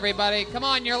is, everybody. Come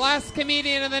on, your last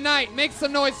comedian of the night. Make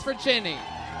some noise for Jenny.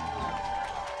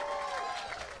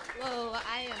 Whoa,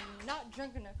 I am not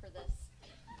drunk enough for this.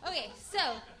 Okay, so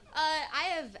I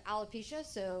have alopecia,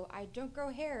 so I don't grow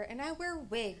hair, and I wear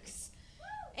wigs.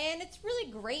 And it's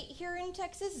really great here in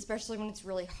Texas, especially when it's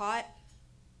really hot.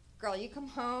 Girl, you come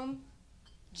home,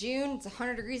 June, it's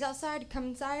 100 degrees outside, you come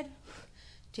inside,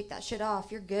 take that shit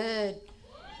off, you're good.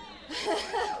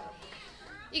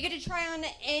 You get to try on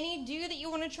any do that you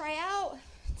want to try out,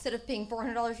 instead of paying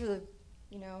 $400 for the,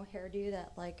 hairdo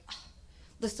that,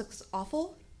 this looks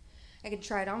awful. I could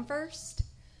try it on first.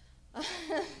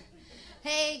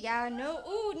 Hey, yeah, no,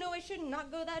 I should not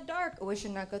go that dark. Oh, I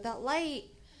should not go that light.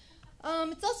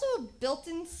 It's also a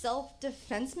built-in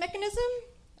self-defense mechanism.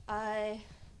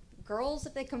 Girls,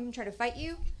 if they come and try to fight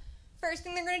you, first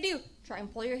thing they're gonna do, try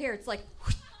and pull your hair. It's like,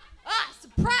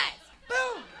 surprise,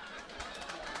 boom.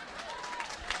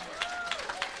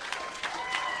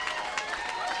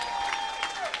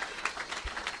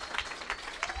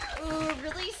 Ooh,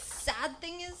 really sad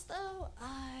thing is though,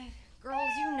 girls,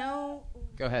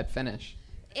 Go ahead, finish.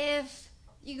 if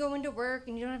you go into work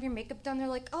and you don't have your makeup done, they're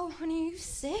like, oh, honey, are you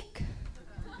sick?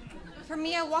 For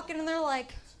me, I walk in and they're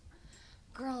like,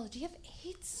 girl, do you have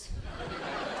AIDS?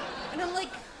 And I'm like,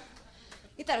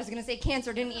 you thought I was gonna say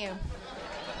cancer, didn't you?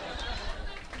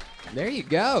 There you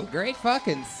go. Great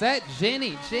fucking set,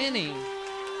 Jenny.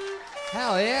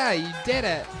 Hell yeah, you did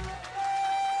it.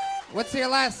 What's your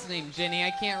last name, Jenny?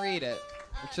 I can't read it.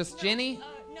 It's just Jenny?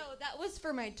 was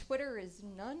for my Twitter is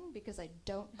none because I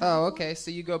don't have Oh, one. okay. So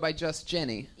you go by just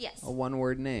Jenny. Yes. A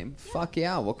one-word name. Yeah. Fuck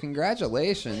yeah. Well,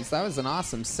 congratulations. That was an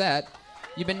awesome set.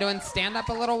 You've been doing stand-up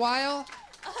a little while?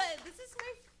 This is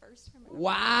my first time.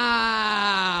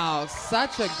 Wow.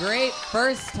 Such a great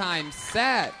first-time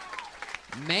set.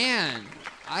 Man,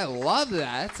 I love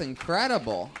that. That's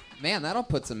incredible. Man, that'll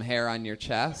put some hair on your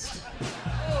chest.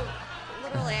 Oh,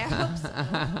 literally, I hope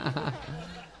so.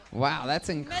 Wow, that's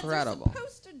incredible. Meds are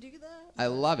supposed to do that. I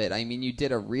love it. I mean, you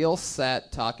did a real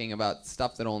set talking about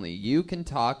stuff that only you can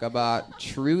talk about,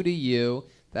 true to you.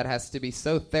 That has to be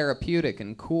so therapeutic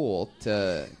and cool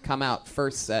to come out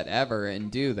first set ever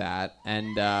and do that.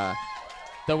 And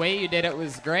the way you did it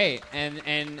was great.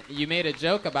 And you made a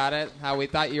joke about it, how we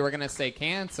thought you were going to say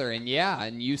cancer. And yeah,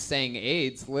 and you saying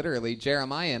AIDS, literally,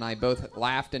 Jeremiah and I both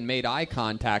laughed and made eye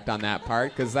contact on that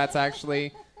part because that's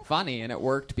actually funny, and it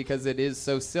worked because it is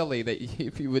so silly that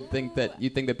if you would think that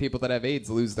people that have AIDS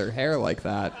lose their hair like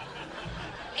that.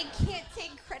 I can't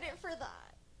take credit for that.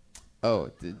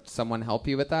 Oh, did someone help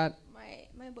you with that?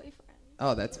 My boyfriend.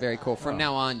 Oh, that's very cool. From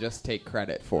now on, just take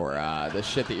credit for the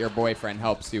shit that your boyfriend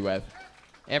helps you with.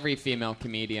 Every female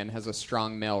comedian has a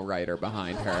strong male writer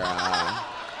behind her.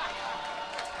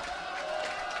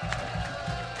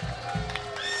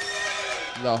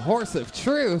 The Horse of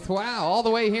Truth. Wow, all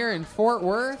the way here in Fort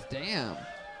Worth. Damn.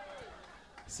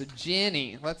 So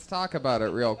Jenny, let's talk about it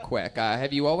real quick.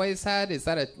 Have you always had? Is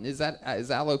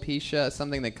alopecia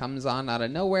something that comes on out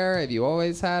of nowhere? Have you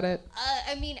always had it?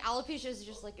 I mean, alopecia is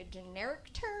just like a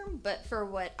generic term, but for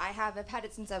what I have, I've had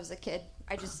it since I was a kid.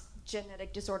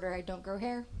 Genetic disorder. I don't grow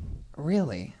hair.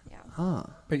 Really? Yeah. Huh.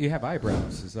 But you have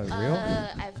eyebrows. Is that real?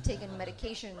 I've taken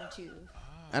medication to.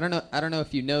 I don't know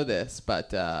if you know this,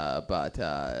 but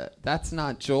that's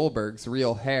not Joelberg's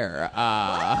real hair.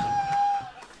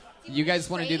 You guys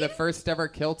want to do the first ever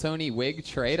Kill Tony wig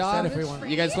trade-off?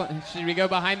 You guys want? Should we go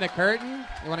behind the curtain?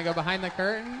 You want to go behind the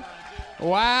curtain?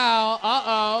 Wow.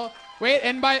 Uh-oh. Wait,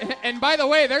 and by the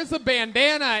way, there's a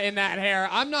bandana in that hair.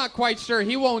 I'm not quite sure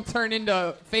he won't turn into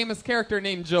a famous character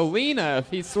named Jolena if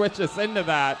he switches into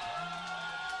that.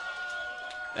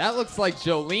 That looks like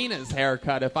Jolina's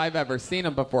haircut if I've ever seen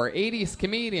him before. 80s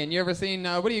comedian. You ever seen,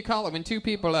 what do you call it when two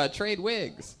people trade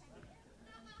wigs?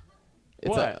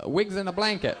 It's wigs in a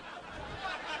blanket.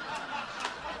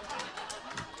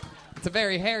 It's a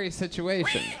very hairy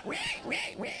situation.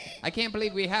 I can't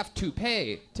believe we have to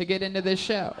pay to get into this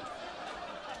show.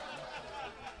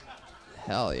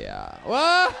 Hell yeah.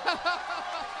 Whoa!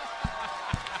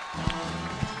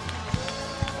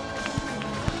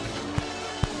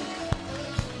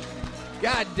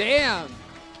 God damn.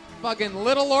 Fucking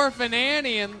Little Orphan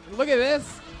Annie, and look at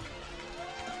this.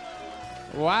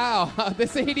 Wow,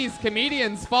 this 80s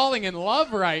comedian's falling in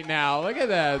love right now. Look at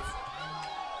that.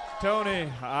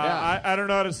 Tony, I don't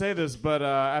know how to say this, but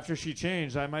after she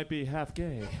changed, I might be half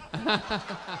gay.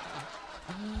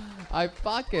 I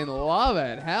fucking love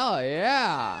it. Hell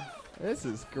yeah. This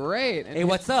is great. Hey,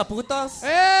 what's up, putos? Hey!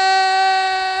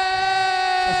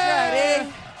 That's right, eh?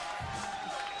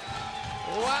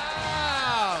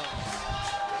 Wow.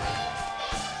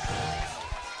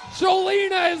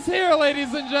 Jolena is here,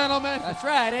 ladies and gentlemen. That's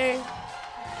right, eh?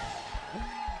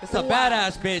 It's a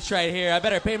badass bitch right here. I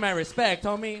better pay my respect,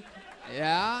 homie.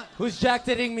 Yeah? Who's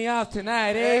jacketing me off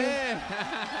tonight, eh? Hey.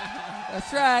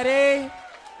 That's right, eh?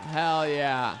 Hell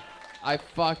yeah. I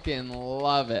fucking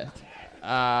love it.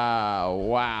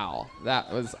 Wow.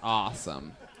 That was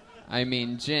awesome. I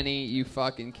mean, Jenny, you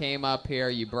fucking came up here,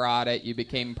 you brought it, you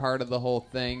became part of the whole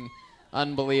thing.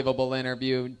 Unbelievable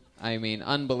interview. I mean,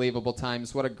 unbelievable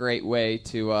times. What a great way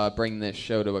to bring this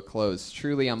show to a close.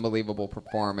 Truly unbelievable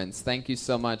performance. Thank you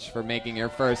so much for making your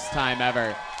first time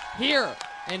ever here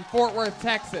in Fort Worth,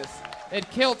 Texas at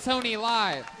Kill Tony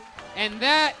Live. And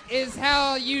that is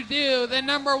how you do the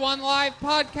 #1 live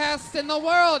podcast in the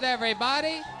world,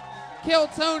 everybody. Kill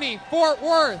Tony, Fort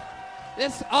Worth.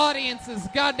 This audience is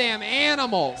goddamn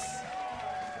animals.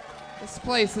 This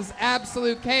place is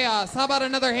absolute chaos. How about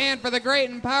another hand for the great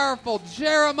and powerful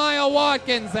Jeremiah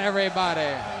Watkins,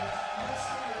 everybody?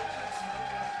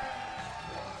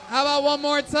 How about one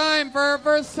more time for her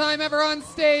first time ever on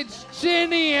stage,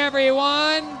 Ginny,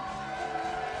 everyone?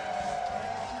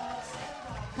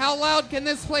 How loud can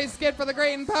this place get for the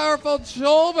great and powerful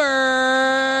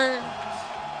Joelberg?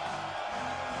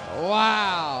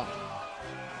 Wow.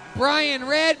 Brian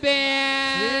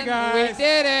Redban. See you guys. We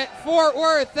did it. Fort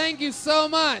Worth, thank you so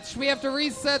much. We have to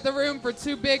reset the room for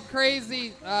 2 big,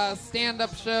 crazy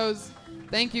stand-up shows.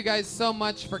 Thank you guys so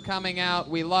much for coming out.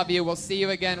 We love you. We'll see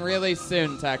you again really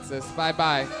soon, Texas.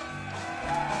 Bye-bye.